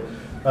part of it.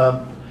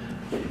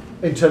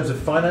 In terms of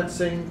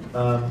financing,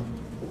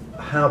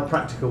 how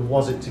practical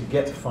was it to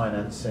get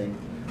financing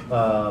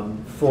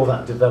for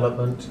that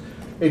development?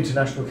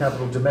 International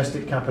capital,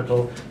 domestic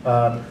capital,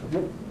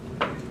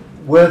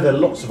 were there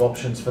lots of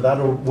options for that,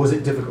 or was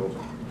it difficult?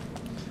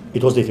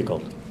 It was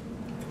difficult.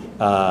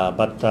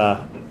 But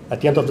at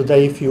the end of the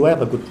day, if you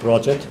have a good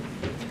project,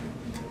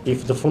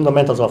 if the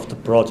fundamentals of the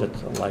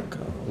project, like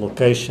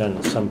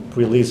location, some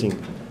pre-leasing,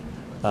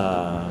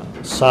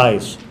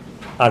 size,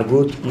 are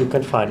good, you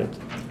can find it.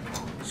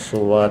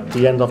 So at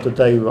the end of the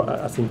day,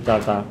 I think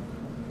that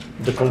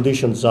the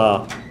conditions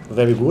are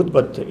very good,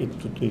 but it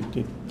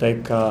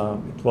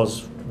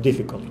was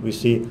difficult. We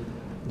see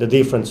the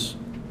difference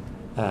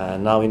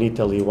now in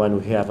Italy when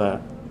we have a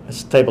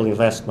stable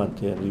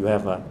investment and you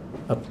have a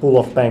pool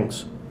of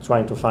banks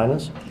trying to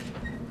finance.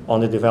 On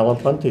the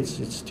development, it's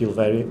still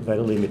very, very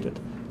limited.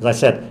 As I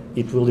said,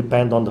 it will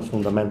depend on the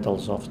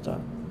fundamentals of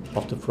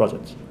the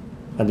project,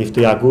 and if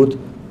they are good,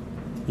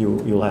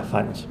 you'll have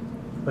finance.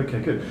 Okay,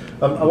 good.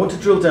 I want to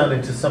drill down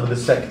into some of the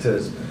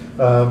sectors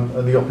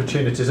and the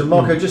opportunities. And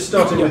Marco, just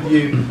starting with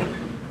you,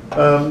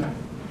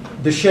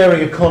 the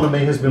sharing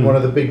economy has been one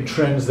of the big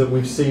trends that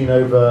we've seen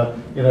over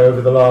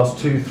the last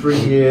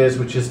 2-3 years,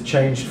 which has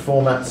changed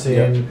formats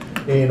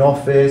in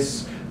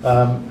office.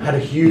 Had a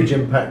huge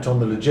impact on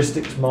the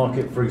logistics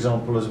market, for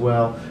example, as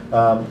well.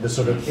 The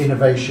sort of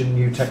innovation,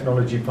 new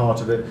technology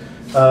part of it.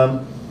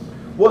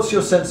 What's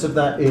your sense of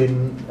that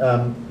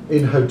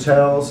in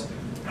hotels?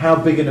 How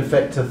big an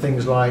effect are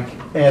things like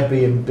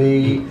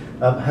Airbnb?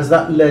 Has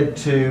that led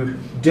to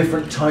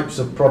different types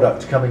of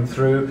product coming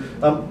through?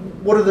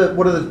 What are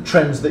the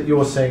trends that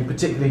you're seeing,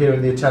 particularly here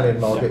in the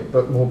Italian market,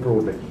 but more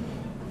broadly?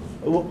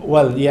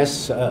 Well,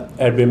 yes,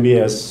 Airbnb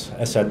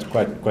has had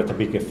quite a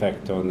big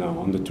effect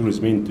on the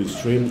tourism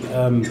industry,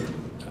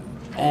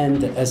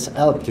 and has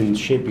helped in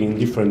shaping in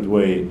different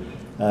way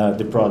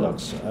the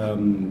products.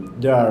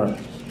 There are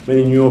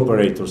many new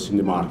operators in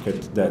the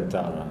market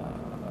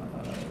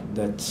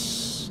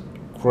that's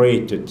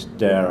created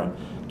their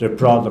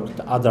product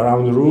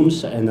around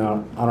rooms and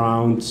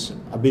around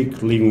a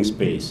big living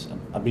space,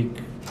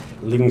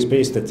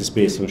 that is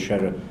based on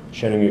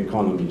sharing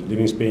economy,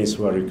 living space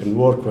where you can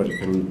work, where you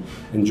can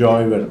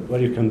enjoy, where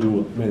you can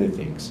do many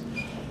things.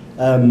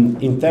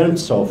 In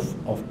terms of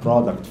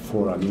product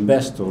for an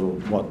investor,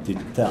 what it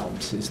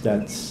helps is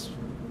that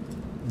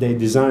they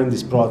design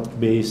this product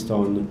based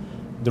on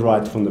the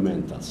right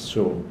fundamentals.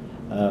 So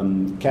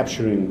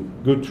capturing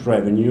good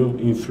revenue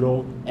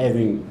inflow,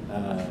 having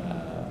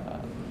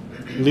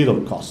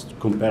little cost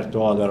compared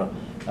to other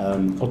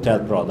hotel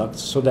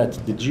products, so that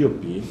the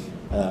GOP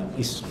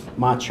is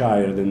much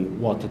higher than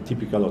what a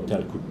typical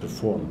hotel could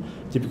perform.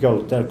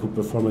 Typical hotel could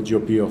perform a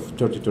GOP of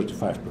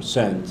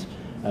 30-35%.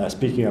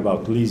 Speaking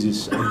about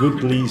leases, a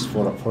good lease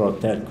for a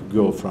hotel could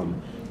go from,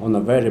 on a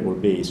variable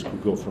base,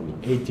 could go from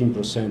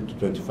 18% to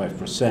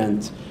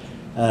 25%.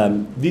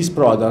 This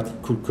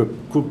product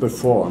could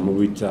perform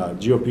with a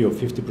GOP of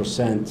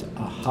 50%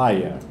 a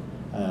higher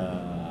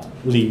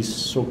lease,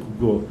 so could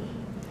go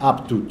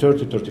up to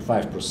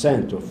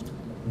 30-35% of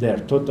their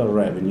total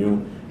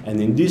revenue. And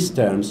in these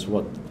terms,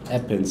 what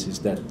happens is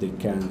that they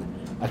can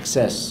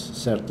access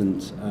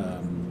certain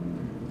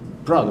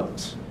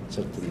products,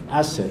 certain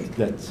assets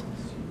that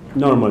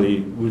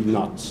normally will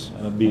not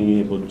be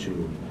able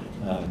to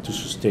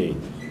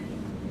sustain.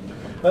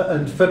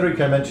 And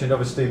Federico mentioned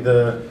obviously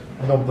the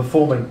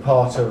non-performing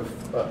part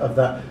of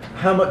that.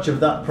 How much of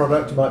that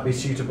product might be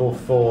suitable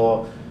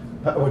for?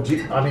 Or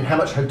how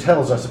much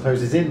hotels, I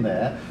suppose, is in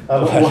there?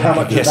 Or how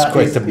much of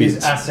that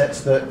is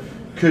assets that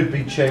could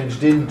be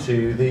changed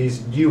into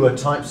these newer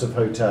types of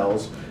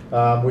hotels,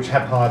 which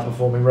have higher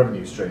performing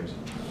revenue streams?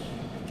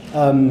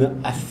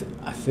 I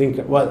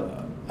think,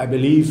 well, I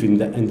believe in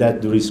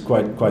that there is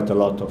quite a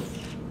lot of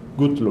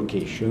good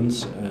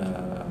locations,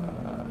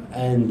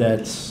 and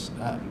that's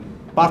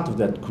part of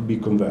that could be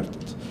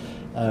converted.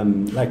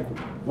 Like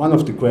one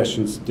of the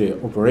questions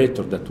the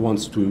operator that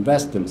wants to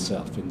invest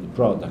themselves in the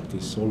product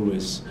is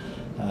always,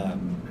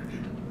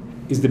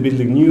 is the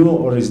building new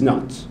or is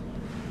not?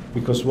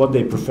 Because what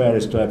they prefer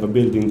is to have a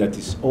building that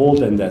is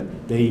old and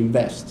that they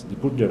invest, they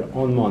put their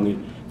own money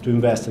to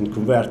invest and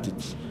convert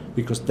it,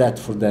 because that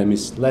for them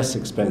is less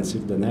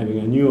expensive than having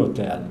a new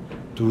hotel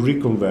to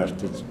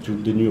reconvert it to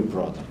the new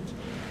product.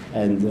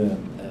 And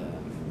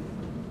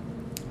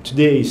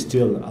today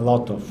still a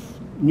lot of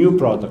new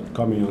product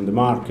coming on the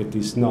market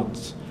is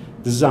not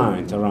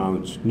designed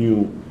around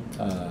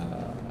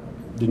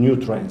the new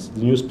trends,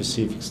 the new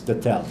specifics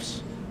that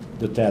helps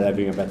the hotel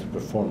having a better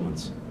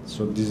performance.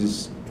 So this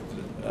is,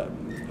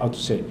 how to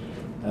say,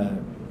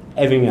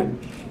 having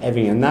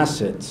an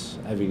asset,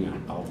 having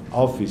an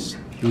office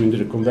doing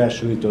the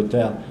conversion into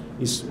hotel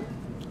is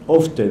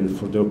often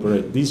for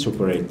these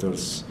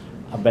operators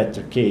a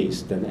better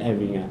case than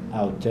having a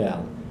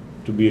hotel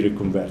to be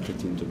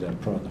reconverted into their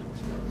product.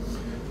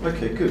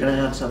 Okay, good. Can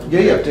I add something?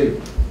 Yeah,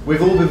 do.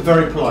 We've all been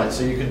very polite,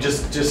 so you can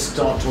just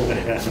start talking.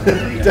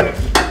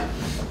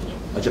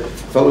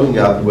 Following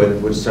up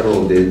with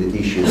several of the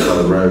issues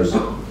that arose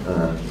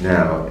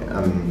now,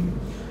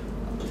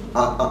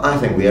 I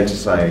think we have to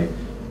say,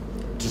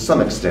 to some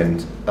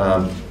extent,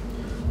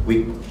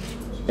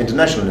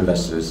 international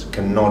investors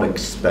cannot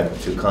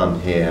expect to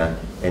come here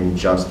and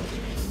just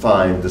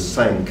find the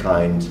same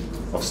kind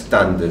of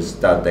standards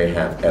that they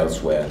have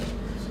elsewhere.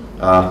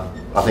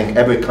 I think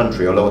every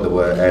country all over the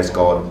world has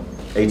got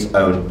its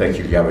own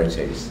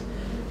peculiarities,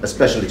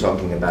 especially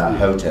talking about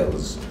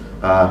hotels.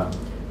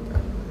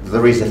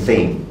 There is a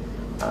theme.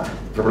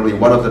 Probably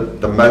one of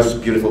the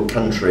most beautiful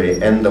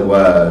country in the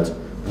world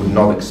would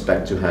not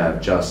expect to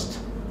have just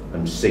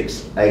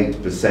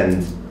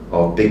 6-8%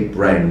 of big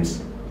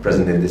brands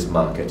present in this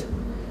market.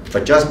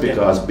 But just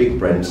because big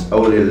brands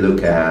only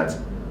look at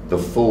the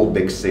 4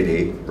 big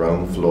cities,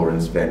 Rome,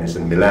 Florence, Venice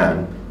and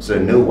Milan, so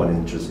no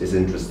one is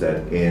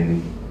interested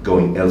in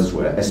going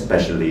elsewhere,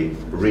 especially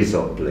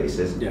resort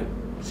places,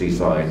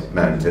 seaside,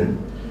 mountain.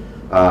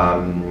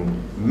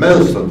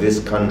 Most of this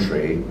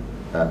country,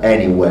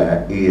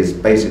 anywhere, is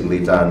basically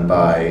done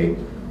by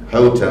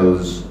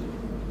hotels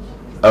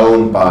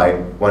owned by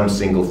one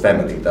single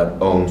family that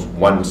owns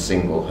one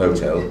single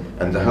hotel,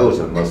 and the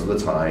hotel most of the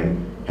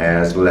time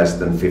has less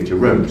than 50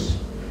 rooms.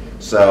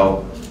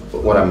 So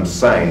what I'm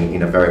saying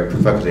in a very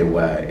provocative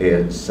way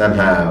is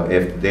somehow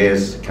if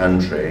this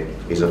country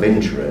is of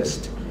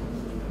interest,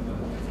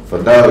 for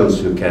those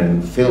who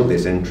can feel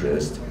this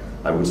interest,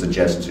 I would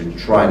suggest to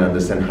try and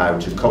understand how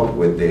to cope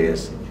with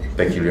these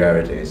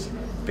peculiarities,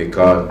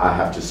 because I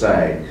have to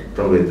say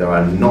probably there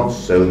are not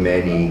so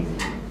many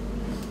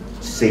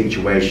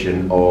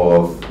situation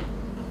of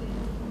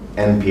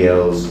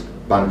NPLs,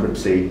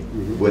 bankruptcy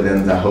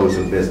within the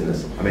hotel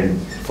business. I mean,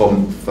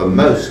 for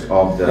most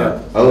of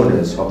the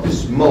owners of the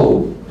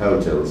small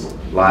hotels,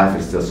 life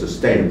is still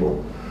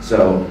sustainable.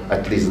 So,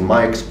 at least in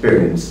my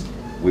experience,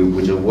 we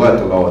do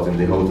work a lot in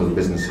the hotel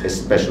business,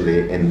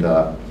 especially in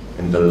the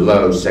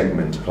low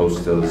segment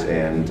hostels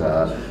and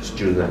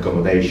student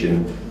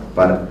accommodation.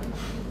 But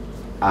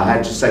I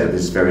had to say that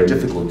it's very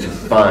difficult to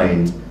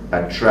find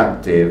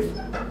attractive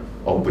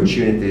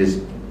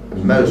opportunities,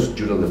 most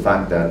due to the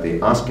fact that the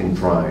asking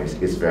price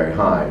is very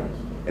high,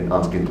 and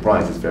asking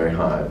price is very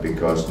high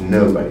because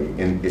nobody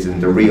is in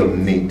the real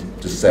need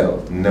to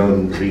sell, no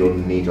real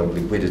need of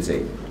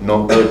liquidity,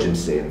 no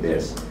urgency in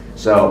this.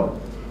 So,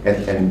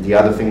 and the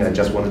other thing I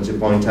just wanted to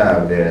point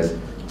out is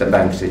the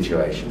bank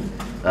situation.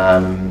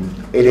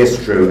 It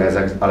is true, as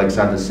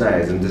Alexandre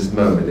says, in this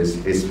moment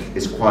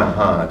it's quite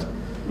hard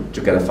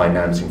to get a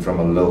financing from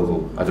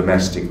a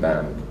domestic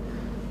bank.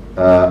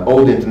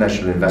 All the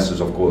international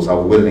investors, of course,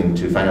 are willing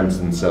to finance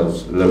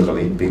themselves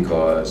locally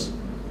because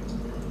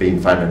being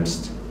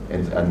financed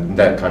in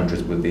their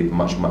countries would be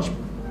much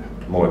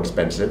more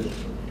expensive.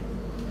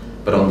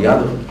 But on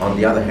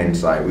the other hand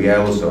side, we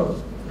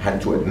also had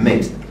to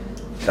admit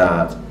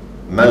that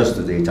most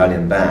of the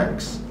Italian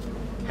banks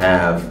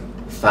have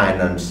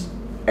financed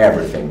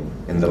everything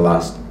in the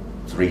last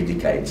 3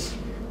 decades,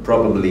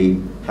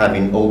 probably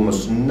having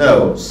almost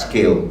no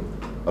skill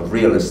of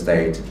real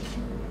estate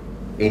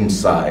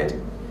inside.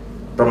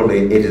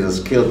 Probably it is a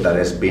skill that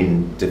has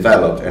been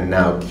developed and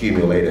now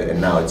accumulated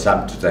and now it's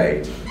up to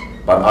date.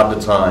 But at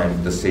the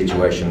time the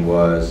situation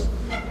was,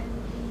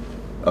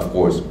 of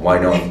course, why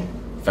not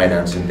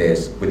financing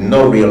this with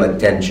no real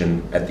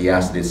attention at the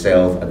asset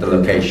itself, at the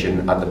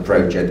location, at the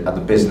project, at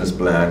the business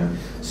plan.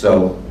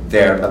 So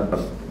there,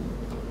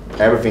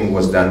 everything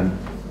was done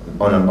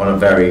on a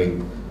very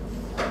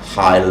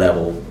high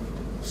level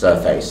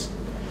surface.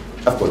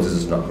 Of course, this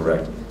is not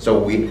correct.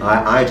 So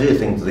I do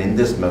think that in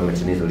this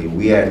moment in Italy,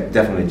 we are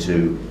definitely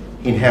to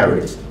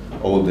inherit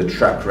all the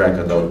track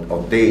record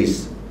of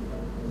these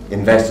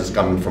investors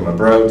coming from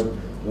abroad.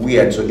 We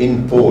are to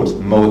import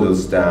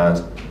models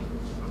that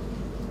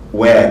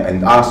were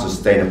and are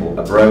sustainable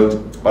abroad,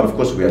 but of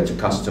course we have to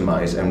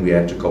customize and we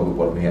have to cope with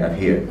what we have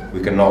here.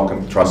 We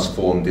cannot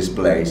transform this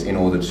place in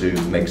order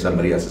to make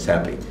somebody else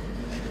happy.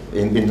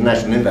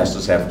 International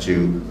investors have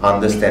to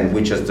understand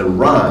which is the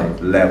right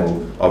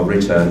level of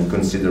return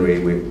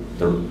considering with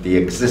the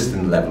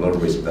existing level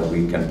of risk that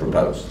we can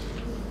propose.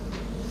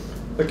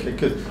 Okay,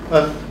 good.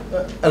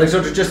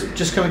 Alexandre,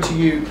 just coming to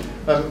you,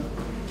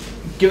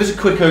 give us a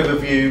quick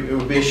overview. It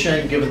would be a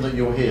shame, given that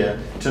you're here,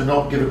 to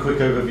not give a quick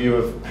overview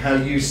of how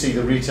you see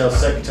the retail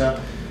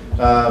sector.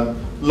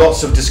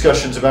 Lots of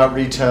discussions about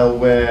retail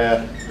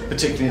where,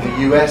 particularly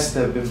in the US,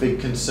 there have been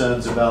big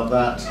concerns about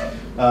that.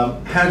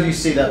 How do you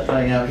see that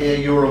playing out here?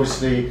 You're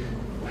obviously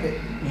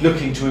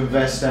looking to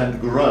invest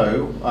and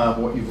grow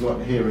what you've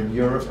got here in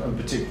Europe, and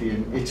particularly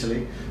in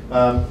Italy.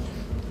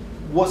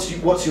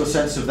 What's your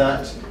sense of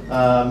that?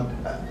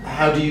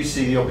 How do you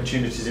see the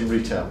opportunities in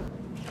retail?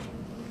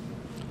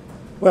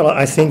 Well,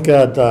 I think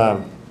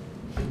the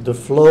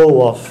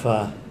flow of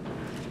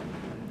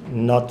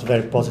not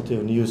very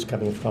positive news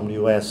coming from the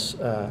US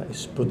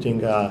is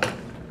putting, I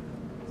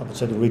would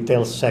say, the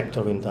retail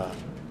sector in the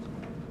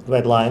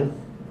red line.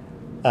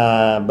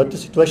 But the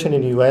situation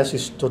in the US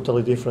is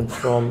totally different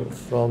from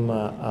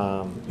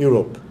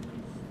Europe.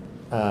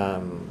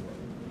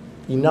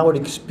 In our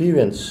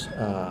experience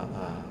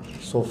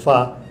so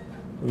far,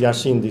 we are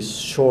seeing these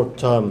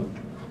short-term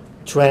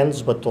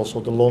trends, but also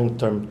the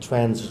long-term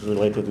trends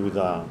related with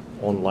the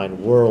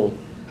online world,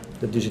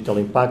 the digital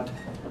impact.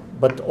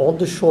 But on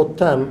the short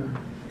term,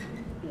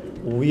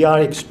 we are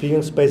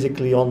experiencing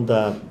basically on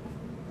the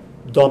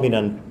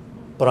dominant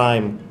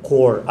prime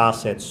core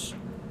assets,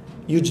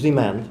 huge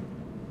demand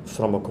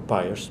from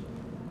occupiers.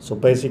 So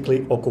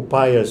basically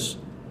occupiers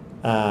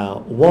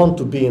want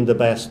to be in the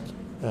best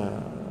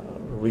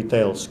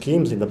retail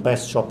schemes, in the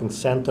best shopping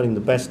center, in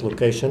the best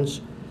locations,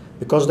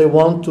 because they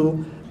want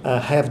to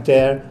have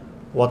their,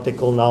 what they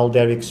call now,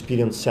 their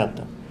experience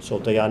center. So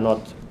they are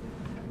not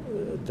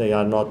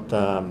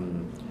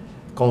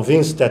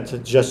convinced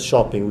that just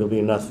shopping will be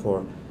enough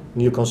for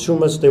new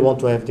consumers. They want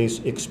to have this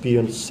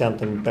experience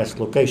center in best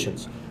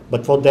locations.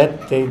 But for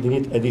that, they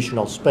need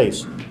additional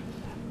space.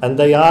 And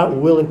they are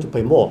willing to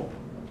pay more.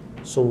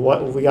 So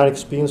what we are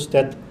experiencing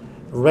that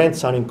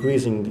rents are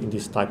increasing in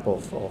this type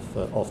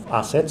of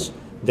assets.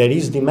 There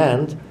is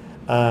demand,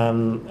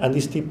 and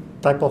this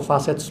type of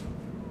assets,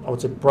 I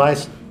would say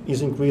price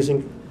is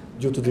increasing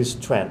due to this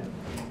trend.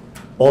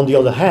 On the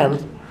other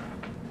hand,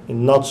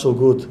 in not so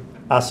good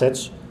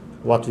assets,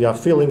 what we are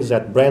feeling is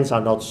that brands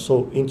are not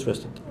so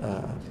interested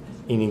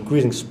in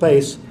increasing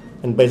space,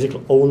 and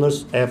basically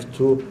owners have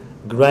to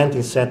grant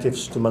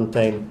incentives to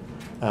maintain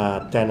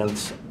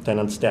tenants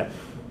there.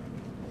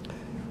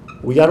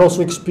 We are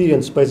also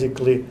experiencing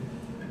basically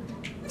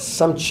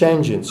some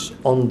changes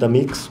on the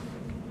mix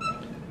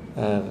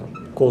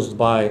caused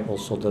by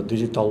also the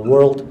digital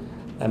world,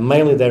 and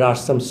mainly there are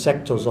some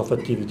sectors of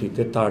activity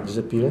that are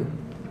disappearing.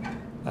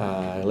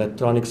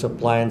 Electronics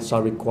appliances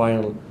are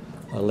requiring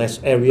less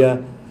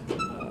area.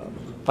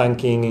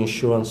 Banking,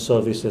 insurance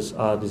services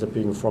are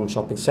disappearing from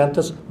shopping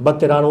centers, but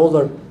there are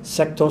other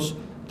sectors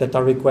that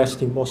are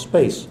requesting more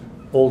space.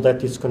 All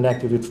that is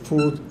connected with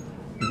food,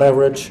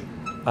 beverage,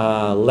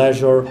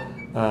 leisure,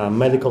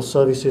 medical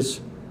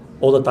services,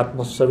 all the types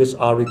of services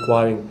are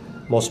requiring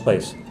more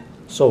space.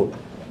 So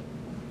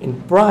in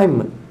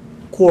prime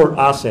core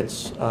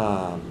assets, we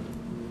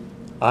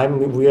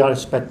are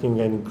expecting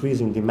an increase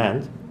in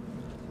demand.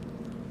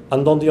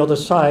 And on the other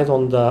side,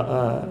 on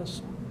the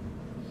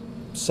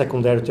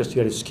secondary,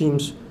 tertiary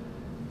schemes,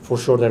 for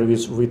sure there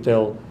is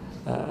retail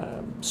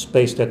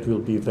space that will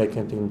be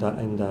vacant in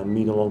the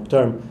medium long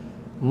term,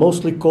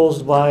 mostly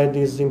caused by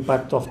this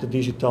impact of the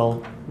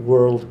digital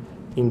world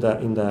in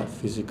the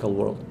physical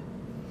world.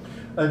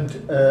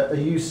 And are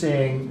you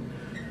seeing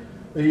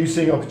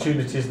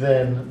opportunities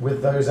then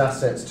with those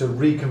assets to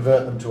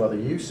reconvert them to other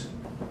use?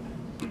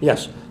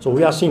 Yes. So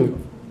we are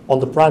seeing on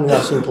the prime, we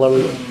are seeing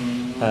clearly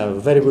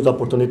very good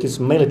opportunities,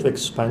 mainly to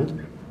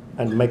expand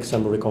and make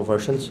some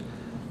reconversions.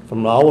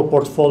 From our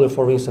portfolio,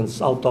 for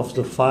instance, out of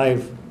the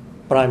 5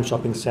 prime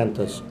shopping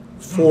centers,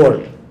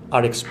 4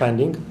 are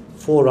expanding,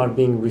 4 are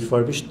being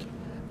refurbished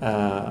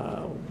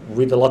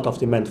with a lot of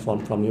demand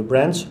from new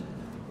brands.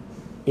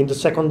 In the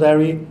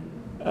secondary,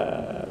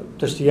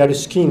 tertiary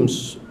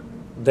schemes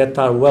that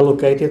are well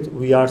located,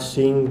 we are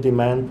seeing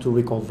demand to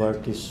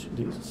reconvert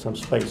some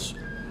space.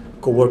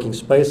 Co-working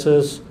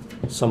spaces,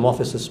 some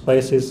office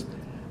spaces,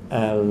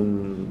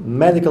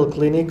 medical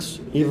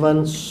clinics,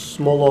 even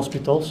small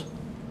hospitals,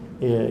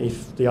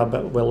 if they are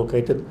well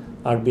located,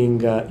 are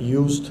being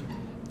used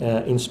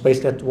in space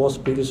that was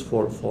previously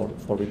for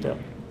retail.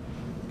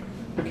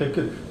 Okay,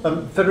 good.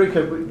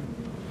 Federico,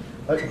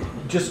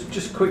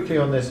 just quickly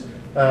on this,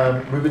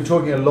 we've been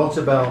talking a lot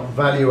about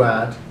value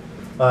add.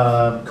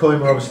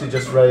 Coimer obviously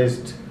just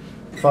raised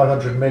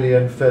 500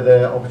 million for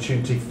their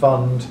opportunity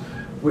fund,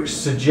 which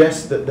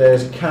suggests that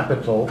there's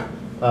capital,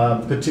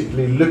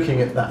 particularly looking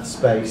at that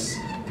space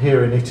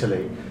here in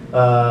Italy.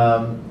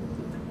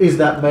 Is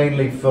that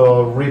mainly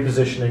for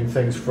repositioning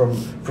things from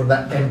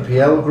that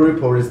NPL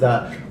group, or is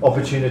that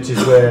opportunities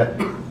where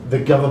the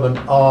government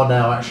are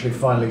now actually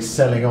finally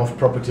selling off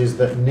properties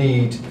that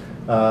need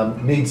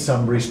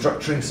some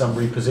restructuring, some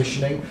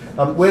repositioning?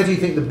 Where do you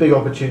think the big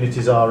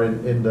opportunities are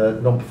in the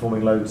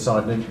non-performing loan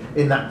side and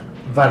in that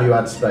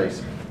value-add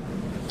space?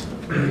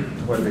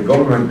 Well, the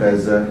government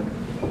has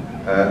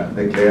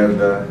declared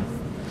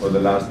for the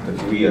last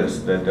few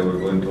years that they were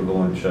going to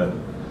launch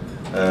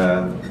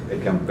a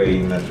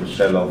campaign to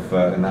sell off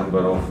a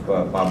number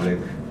of public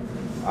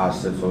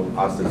assets or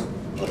assets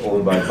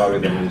owned by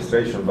public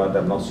administration, but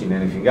I've not seen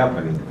anything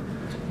happening,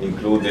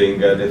 including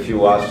the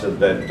few assets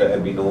that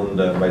have been owned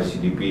by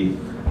CDP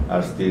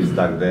are still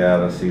stuck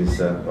there since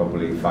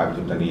probably 5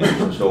 to 10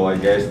 years. So I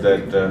guess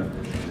that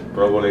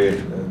probably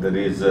there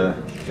is the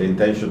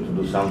intention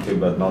to do something,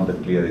 but not the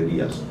clear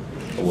ideas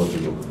of what to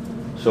do.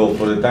 So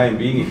for the time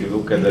being, if you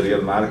look at the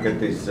real market,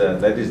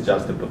 that is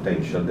just the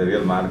potential. The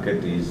real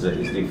market is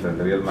different.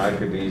 The real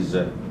market is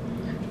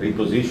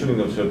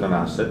repositioning of certain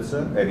assets,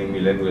 and in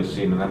Milan we have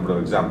seen a number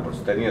of examples.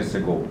 10 years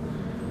ago,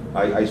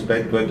 I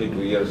spent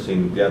 22 years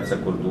in Piazza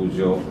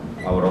Cordusio.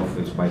 Our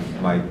office,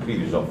 my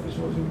previous office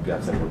was in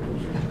Piazza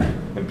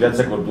Cordusio. And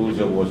Piazza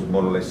Cordusio was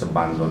more or less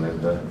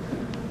abandoned.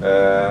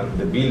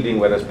 The building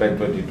where I spent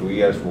 22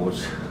 years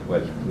was,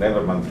 well,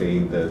 never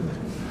maintained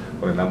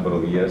for a number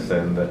of years.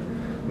 And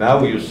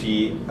now you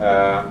see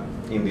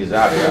in this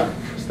area,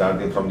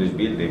 starting from this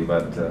building,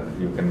 but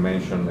you can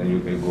mention and you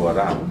can go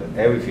around,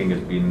 everything has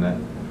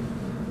been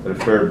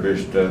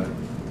refurbished,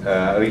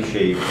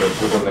 reshaped,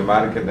 put on the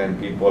market, and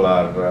people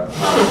are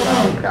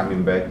now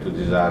coming back to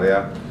this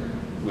area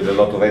with a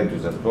lot of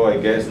enthusiasm. So I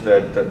guess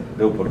that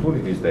the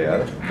opportunity is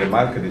there, the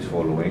market is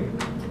following,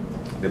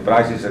 the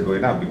prices are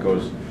going up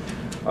because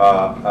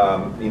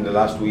in the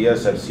last 2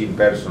 years I've seen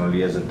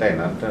personally as a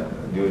tenant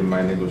during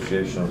my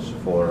negotiations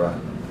for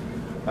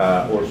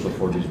also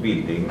for this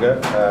building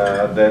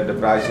that the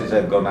prices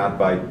have gone up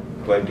by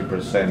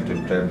 20%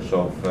 in terms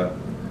of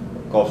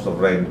cost of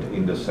rent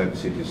in the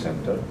city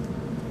center.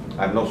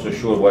 I'm not so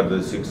sure whether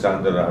the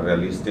 600 are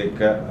realistic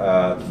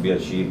to be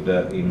achieved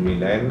in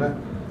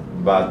Milan,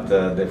 but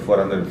the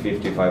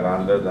 450,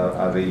 500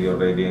 are really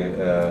already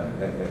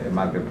a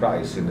market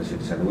price in the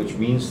city center, which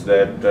means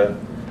that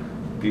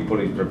people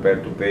are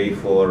prepared to pay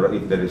for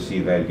if they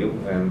receive value,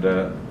 and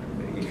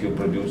if you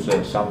produce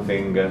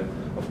something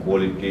of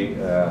quality,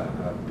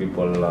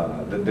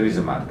 there is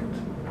a market.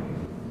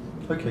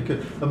 Okay, good.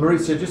 And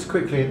Maurizio, just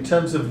quickly, in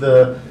terms of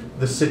the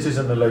cities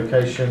and the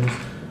locations,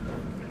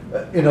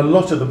 in a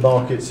lot of the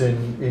markets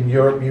in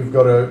Europe, you've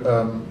got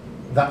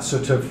that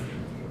sort of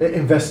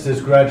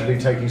investors gradually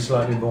taking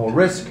slightly more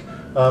risk,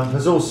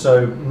 has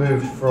also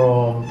moved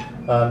from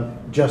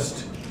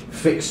just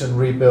fix and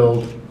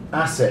rebuild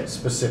asset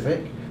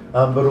specific,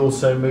 but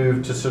also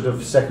moved to sort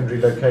of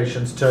secondary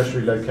locations,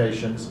 tertiary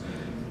locations.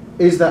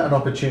 Is that an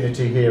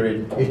opportunity here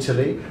in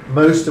Italy?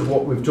 Most of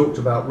what we've talked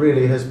about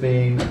really has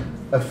been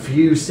a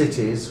few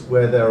cities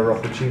where there are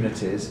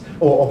opportunities,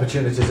 or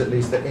opportunities at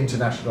least that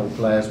international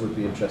players would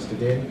be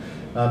interested in.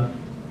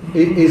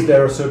 Is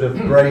there a sort of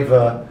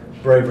braver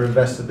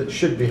investor that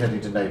should be heading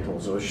to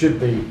Naples, or should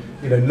be,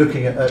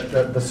 looking at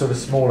the sort of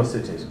smaller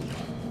cities?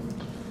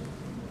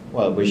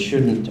 Well, we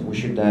should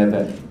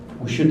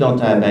not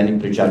have any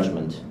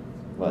prejudgment,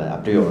 well,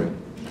 a priori.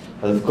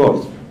 But of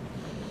course,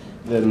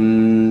 the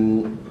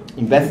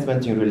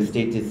investment in real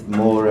estate is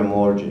more and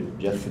more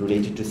just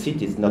related to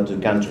cities, not to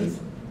countries.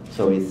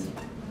 So it's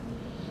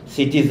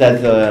cities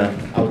that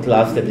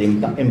outlasted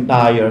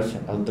empires,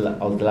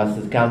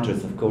 outlasted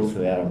countries. Of course,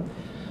 we are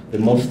the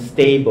most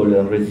stable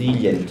and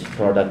resilient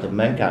product of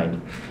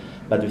mankind.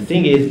 But the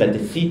thing is that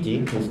the city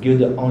is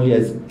good only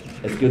as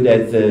good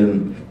as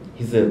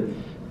his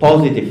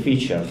positive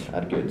features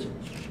are good,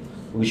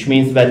 which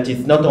means that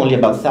it's not only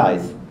about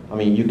size. I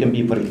mean, you can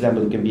be, for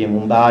example, you can be in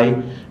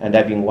Mumbai and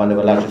having one of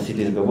the largest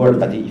cities in the world,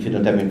 but if you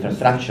don't have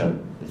infrastructure,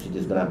 the city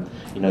is gonna,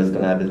 it's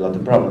gonna have a lot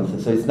of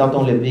problems. So it's not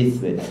only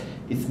this,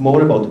 it's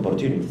more about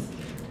opportunities.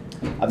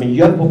 I mean,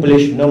 you have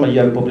population, normally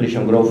you have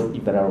population growth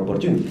if there are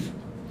opportunities.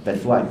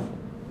 That's why.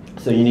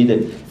 So you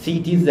need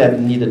cities that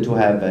needed to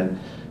have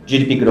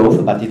GDP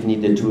growth, but it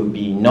needed to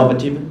be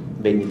innovative.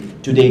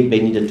 Today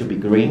they needed to be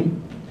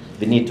green.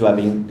 They need to have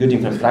good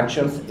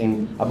infrastructures,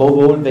 and above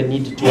all, they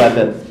need to have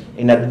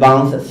an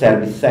advanced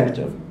service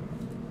sector,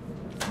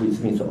 which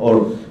means,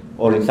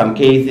 or in some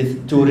cases,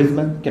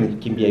 tourism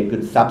can be a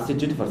good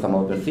substitute for some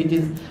other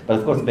cities. But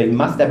of course, they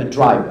must have a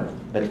driver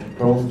that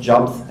promotes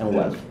jobs and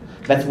wealth.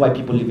 That's why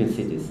people live in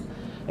cities.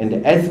 And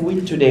as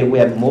today we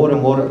have more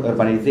and more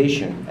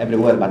urbanization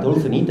everywhere, but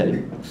also in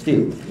Italy,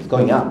 still, it's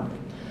going up.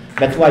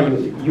 That's why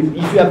if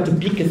you have to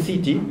pick a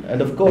city, and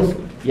of course,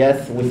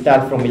 yes, we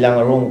start from Milan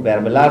and Rome, they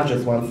are the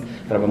largest ones,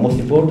 they are the most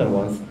important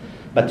ones,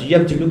 but you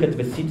have to look at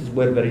the cities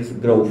where there is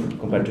growth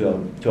compared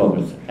to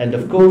others. And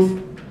of course,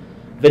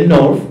 the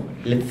north,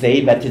 let's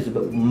say, that is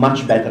a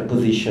much better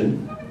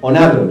position, on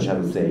average, I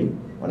would say,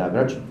 on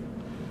average,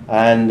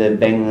 and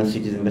than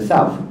cities in the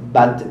south.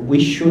 But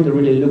we should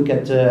really look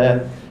at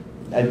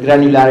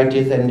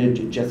granularities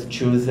and just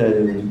choose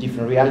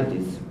different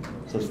realities.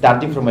 So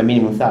starting from a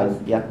minimum size,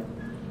 yeah.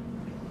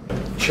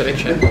 Shall I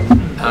check?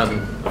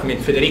 I mean,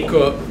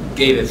 Federico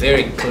gave a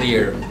very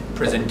clear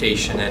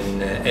presentation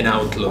and an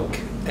outlook,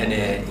 and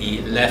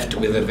he left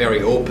with a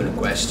very open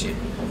question.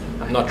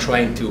 I'm not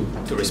trying to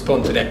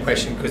respond to that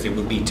question because it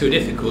would be too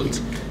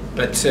difficult,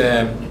 but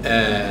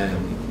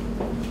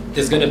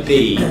there's going to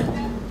be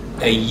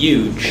a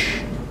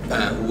huge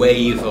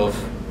wave of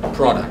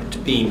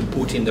product being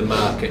put in the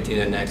market in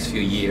the next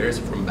few years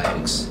from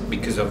banks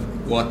because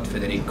of what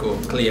Federico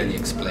clearly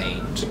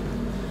explained.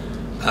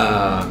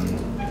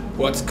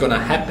 What's going to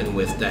happen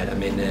with that? I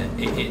mean,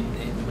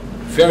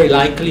 very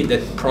likely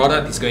that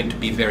product is going to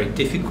be very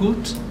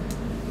difficult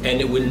and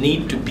it will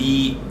need to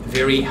be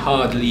very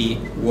hardly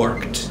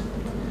worked.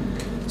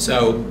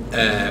 So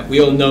we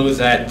all know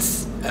that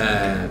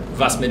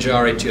vast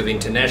majority of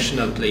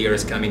international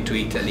players coming to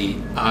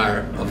Italy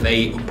are of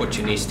a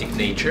opportunistic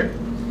nature,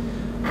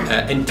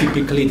 and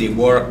typically they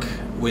work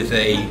with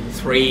a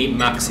 3,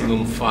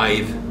 maximum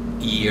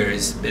 5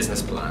 years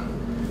business plan.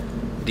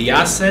 The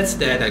assets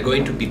that are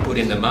going to be put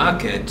in the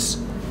market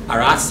are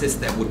assets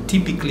that would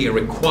typically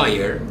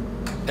require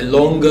a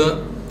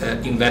longer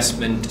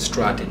investment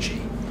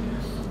strategy.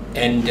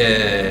 And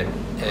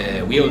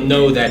we all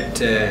know that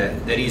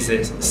there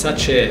is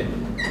such a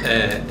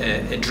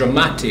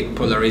dramatic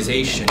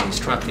polarization in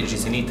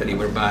strategies in Italy,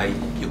 whereby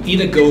you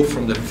either go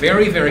from the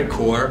very, very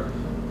core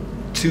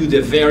to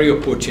the very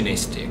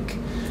opportunistic.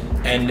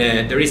 And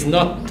there is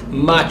not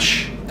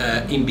much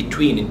in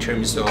between in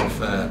terms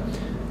of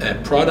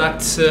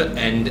products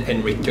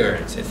and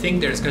returns. I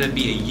think there's going to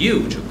be a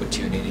huge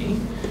opportunity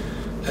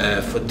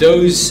for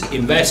those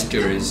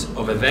investors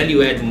of a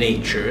value-add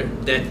nature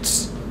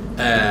that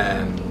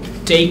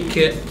take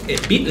a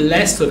bit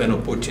less of an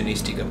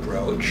opportunistic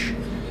approach,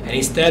 and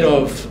instead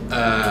of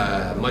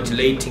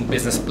modulating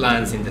business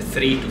plans in the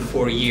 3 to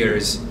 4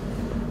 years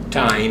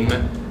time,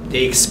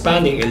 they're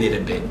expanding a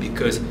little bit,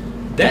 because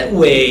that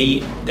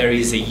way there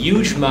is a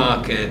huge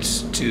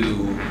market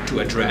to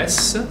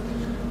address,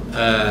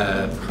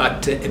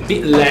 but a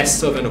bit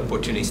less of an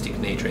opportunistic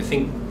nature. I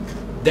think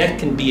that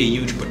can be a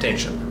huge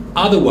potential.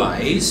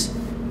 Otherwise,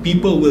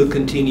 people will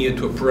continue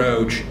to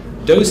approach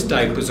those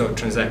types of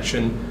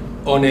transaction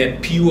on a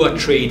pure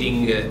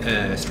trading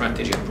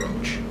strategy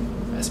approach.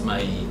 That's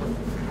my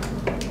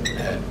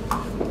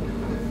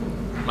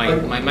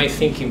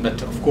thinking,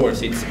 but of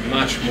course it's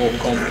much more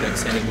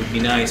complex, and it would be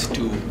nice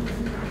to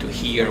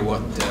hear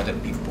what other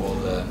people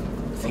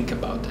think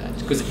about that,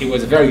 because it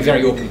was a very,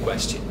 very open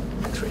question.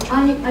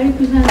 I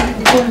represent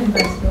a foreign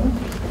investor,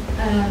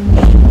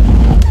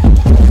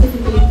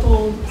 specifically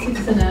called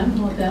Sutti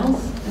Hotels.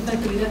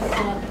 Effectively,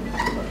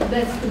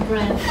 that's the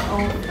brand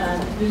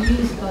of we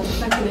use, but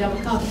effectively our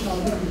capital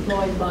is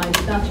deployed by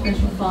the Dutch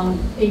pension fund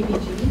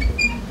APG.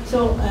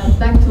 So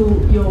back to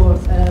your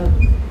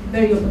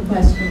very open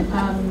question.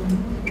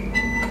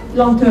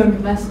 Long-term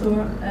investor,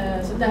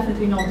 so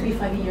definitely not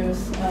 3-5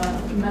 years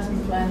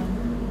investment plan.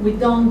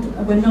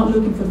 We're not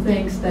looking for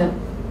things that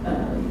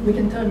we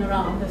can turn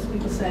around, as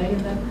people say,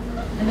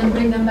 and then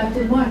bring them back to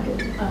the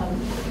market.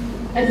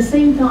 At the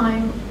same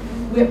time,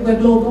 we're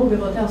global, we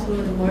have hotels all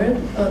over the world,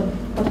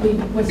 but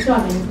we're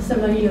struggling for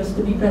several years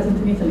to be present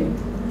in Italy.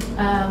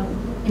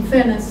 In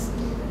fairness,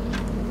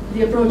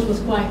 the approach was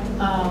quite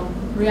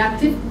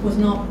reactive, was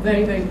not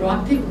very, very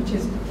proactive, which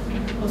is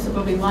also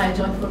probably why I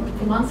joined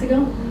 4 months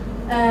ago.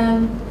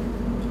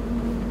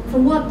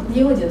 From what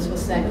the audience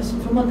was saying,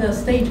 from what the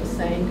stage was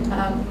saying,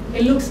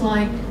 it looks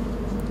like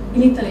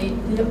in Italy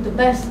the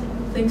best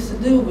things to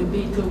do would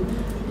be to,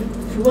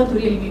 if you want to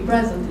really be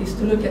present, is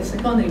to look at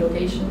secondary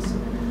locations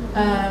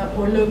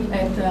or look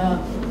at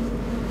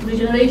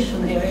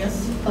regeneration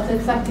areas. But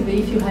effectively,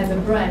 if you have a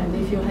brand,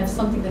 if you have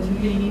something that you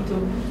really need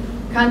to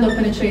kind of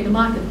penetrate the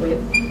market with,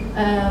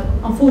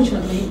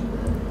 unfortunately,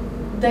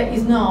 there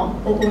is no,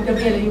 or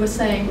Gabriele, you were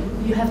saying,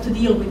 you have to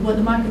deal with what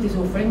the market is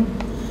offering.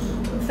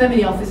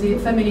 Family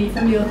offices, family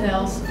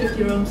hotels,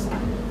 50 rooms.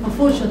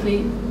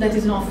 Unfortunately, that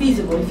is not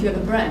feasible if you have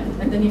a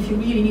brand. And then if you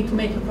really need to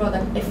make your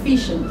product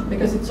efficient,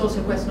 because it's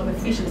also a question of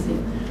efficiency,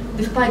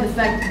 despite the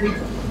fact that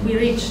we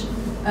reach,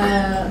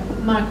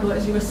 Marco,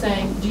 as you were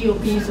saying,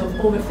 GOPs of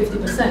over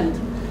 50%,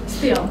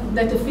 still,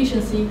 that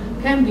efficiency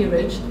can be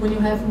reached when you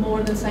have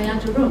more than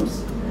 600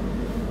 rooms.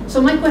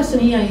 So my question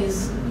here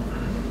is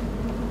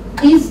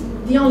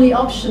the only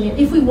option,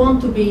 if we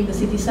want to be in the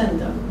city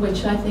center,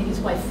 which I think is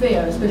quite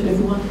fair, especially if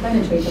we want to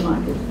penetrate the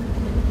market,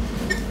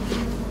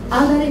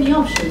 are there any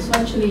options to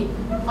actually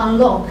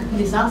unlock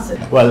this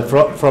asset? Well,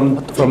 from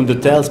the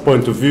hotels'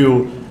 point of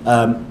view,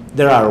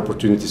 there are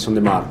opportunities on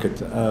the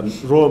market.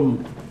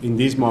 Rome, in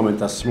this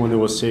moment, as Simone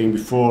was saying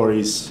before,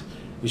 is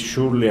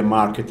surely a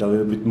market a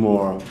little bit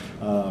more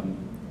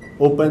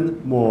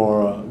open,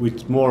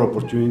 with more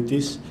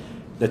opportunities.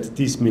 That it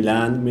is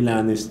Milan.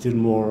 Milan is still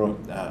more,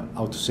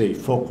 how to say,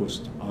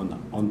 focused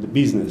on the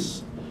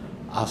business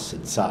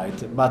asset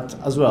side. But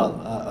as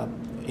well,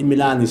 in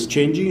Milan is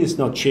changing. It's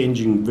not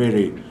changing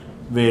very,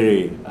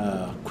 very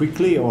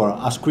quickly, or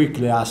as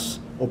quickly as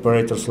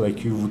operators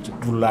like you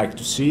would like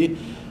to see.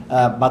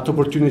 But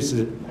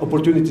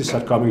opportunities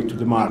are coming to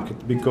the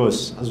market,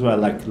 because as well,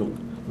 like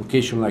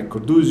location like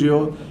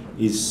Cordusio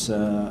is,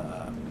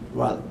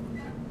 well,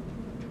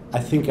 I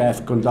think I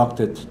have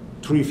conducted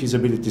 3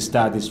 feasibility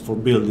studies for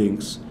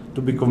buildings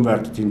to be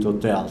converted into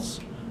hotels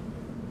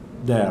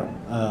there.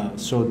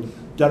 So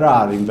there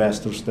are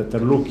investors that are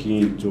looking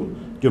into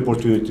the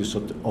opportunities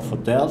of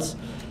hotels.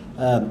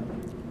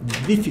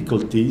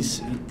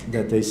 difficulties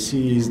that I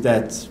see is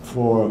that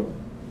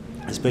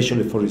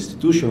especially for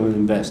institutional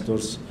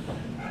investors,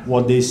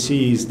 what they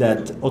see is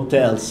that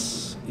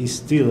hotels is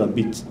still a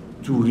bit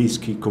too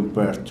risky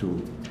compared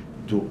to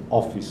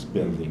office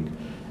building,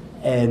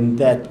 and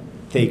that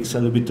takes a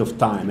little bit of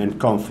time and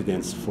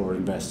confidence for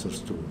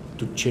investors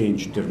to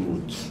change their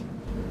moods.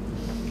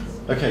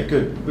 Okay,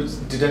 good.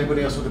 Did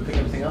anybody else want to pick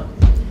anything up?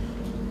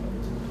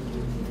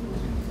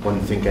 One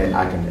thing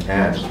I can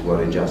add to what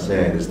I just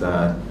said is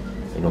that,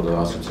 in order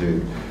also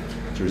to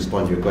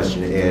respond to your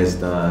question, is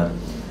that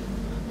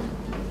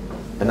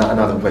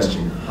another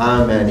question: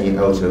 how many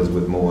hotels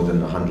with more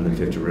than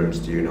 150 rooms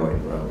do you know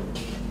in Rome?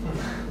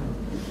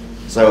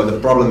 So the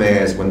problem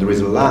is, when there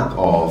is a lack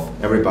of,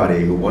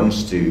 everybody who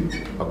wants to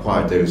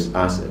acquire those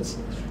assets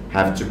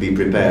have to be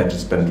prepared to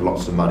spend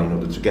lots of money in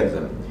order to get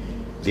them.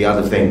 The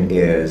other thing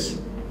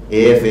is,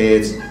 if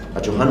it's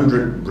a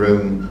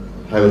 200-room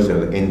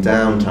hotel in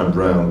downtown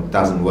Rome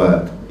doesn't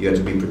work, you have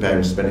to be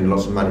prepared to spending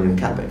lots of money in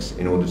capex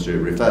in order to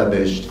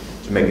refurbish,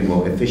 to make it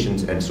more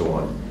efficient, and so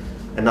on.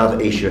 Another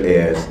issue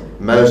is,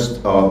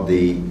 most of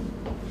the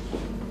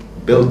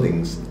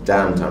buildings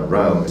downtown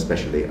Rome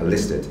especially are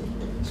listed,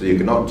 so you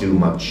cannot do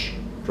much.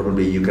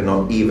 Probably you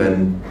cannot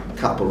even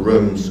couple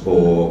rooms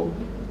or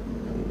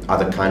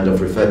other kind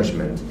of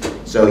refurbishment.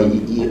 So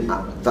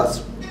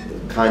that's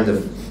kind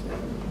of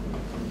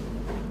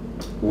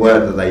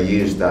word that I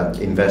use, that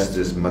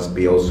investors must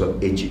be also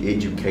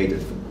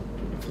educated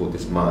for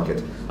this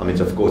market. I mean,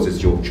 of course,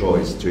 it's your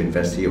choice to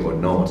invest here or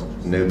not.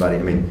 Nobody,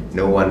 I mean,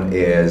 no one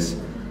is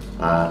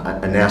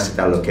an asset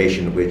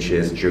allocation which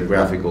is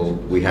geographical.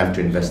 We have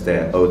to invest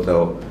there.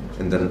 Although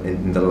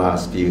in the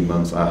last few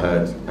months, I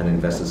heard an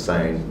investor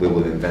saying we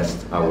will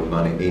invest our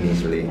money in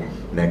Italy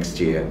next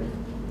year,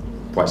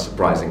 quite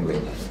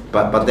surprisingly.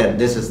 But then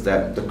this is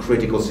the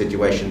critical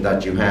situation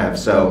that you have.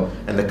 So,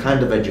 and the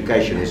kind of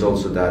education is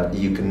also that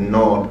you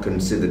cannot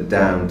consider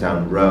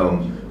downtown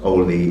Rome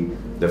only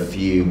the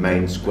few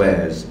main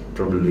squares.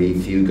 Probably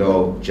if you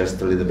go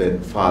just a little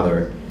bit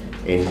farther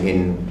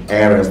in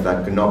areas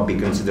that cannot be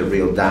considered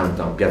real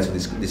downtown, Piazza di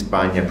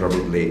Spagna,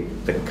 probably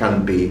there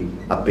can be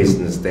a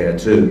business there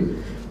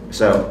too.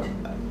 So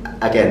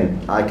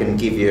again, I can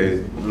give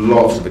you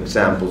lots of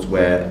examples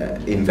where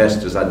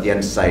investors at the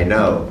end say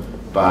no.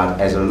 But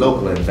as a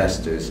local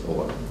investors,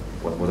 or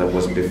what I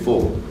was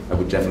before, I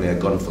would definitely have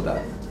gone for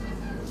that.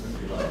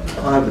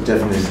 I would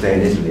definitely stay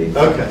in Italy.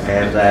 Okay.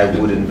 And I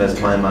would invest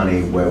my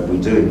money where we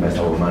do invest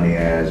our money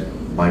as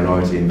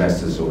minority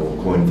investors or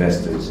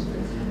co-investors,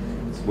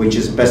 which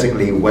is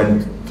basically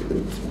when,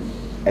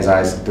 as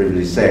I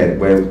previously said,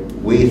 where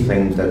we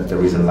think that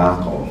there is a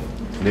lack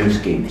of new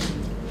schemes,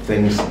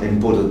 things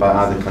imported by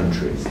other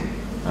countries.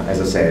 As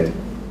I said,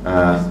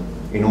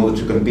 in order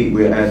to compete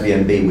with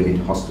Airbnb, we need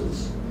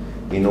hostels.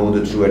 In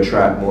order to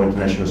attract more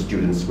international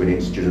students, we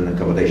need student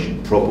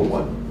accommodation, proper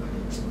one,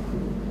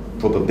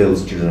 proper built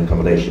student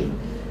accommodation.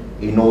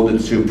 In order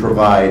to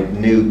provide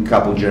new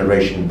couple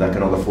generation that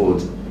cannot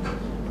afford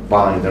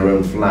buying their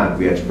own flat,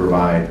 we have to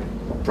provide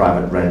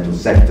private rental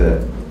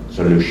sector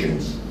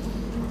solutions.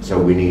 So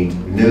we need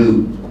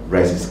new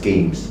resi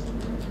schemes.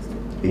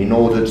 In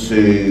order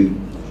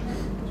to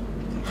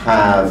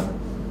have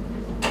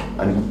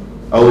an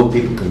old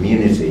people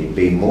community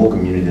being more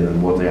community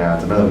than what they are at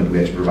the moment, we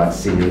have to provide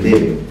senior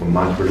living or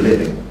micro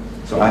living.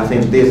 So I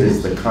think this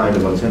is the kind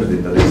of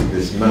alternative that is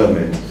this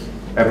moment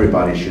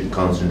everybody should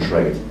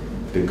concentrate,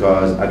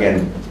 because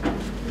again,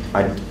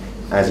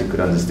 as you could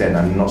understand,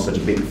 I'm not such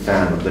a big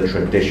fan of the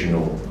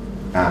traditional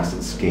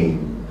asset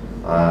scheme.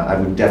 I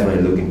would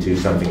definitely look into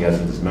something else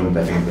at this moment.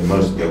 I think that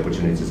most of the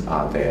opportunities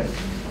are there.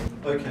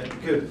 Okay,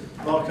 good.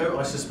 Marco,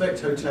 I suspect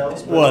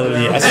hotels. Well,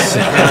 yes,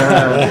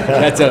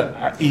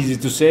 that's easy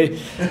to say.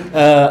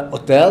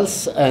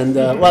 Hotels and,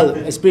 well,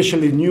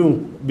 especially new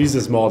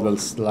business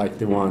models like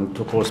the one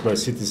proposed by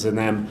Citizen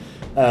M,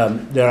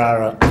 there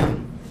are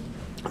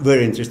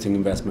very interesting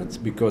investments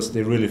because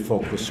they really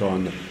focus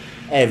on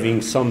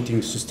having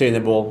something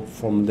sustainable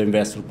from the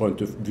investor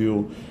point of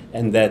view,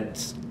 and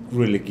that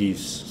really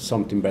gives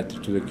something better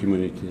to the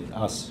community,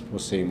 as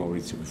was saying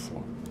Maurizio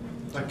before.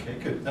 Okay,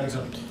 good.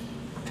 Alexandre.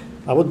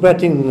 I would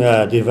bet in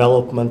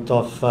development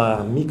of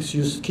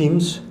mixed-use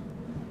schemes,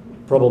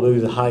 probably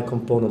with a high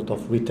component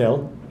of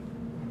retail.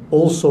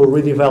 Also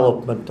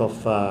redevelopment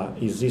of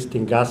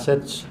existing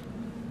assets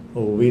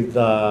with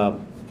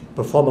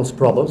performance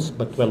problems,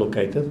 but well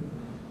located.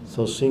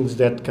 So things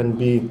that can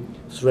be,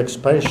 through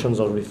expansions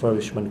or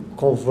refurbishment,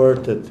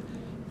 converted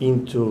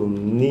into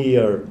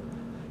near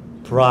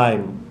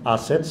prime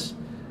assets.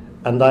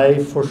 And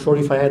I, for sure,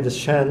 if I had the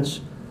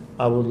chance,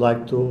 I would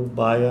like to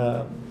buy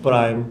a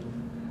prime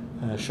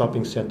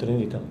shopping center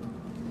in Italy.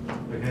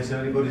 Okay, so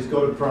anybody's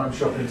got a prime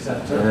shopping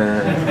center.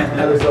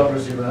 Alexandre,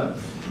 as you know.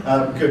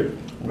 Good.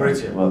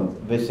 Maurizio. Well,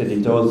 they said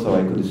it also.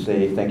 I could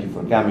say thank you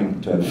for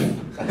coming to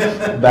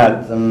us.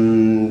 But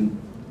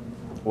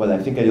well, I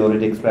think I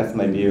already expressed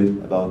my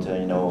view about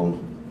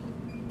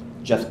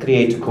just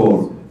create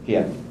core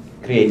here,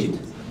 create it.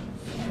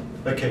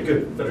 Okay,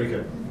 good.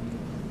 Federico.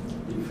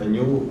 if I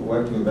knew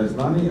where to invest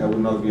money, I would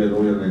not be a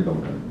lawyer any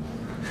longer.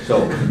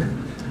 So,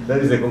 that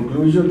is the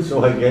conclusion.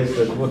 So I guess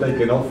that what I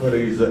can offer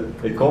is a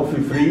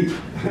coffee free,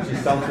 which is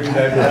something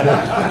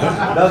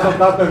that doesn't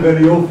happen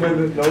very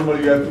often.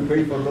 Normally you have to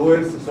pay for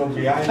lawyers, so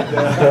behind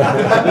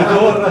the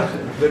door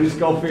there is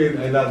coffee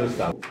and other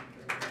stuff.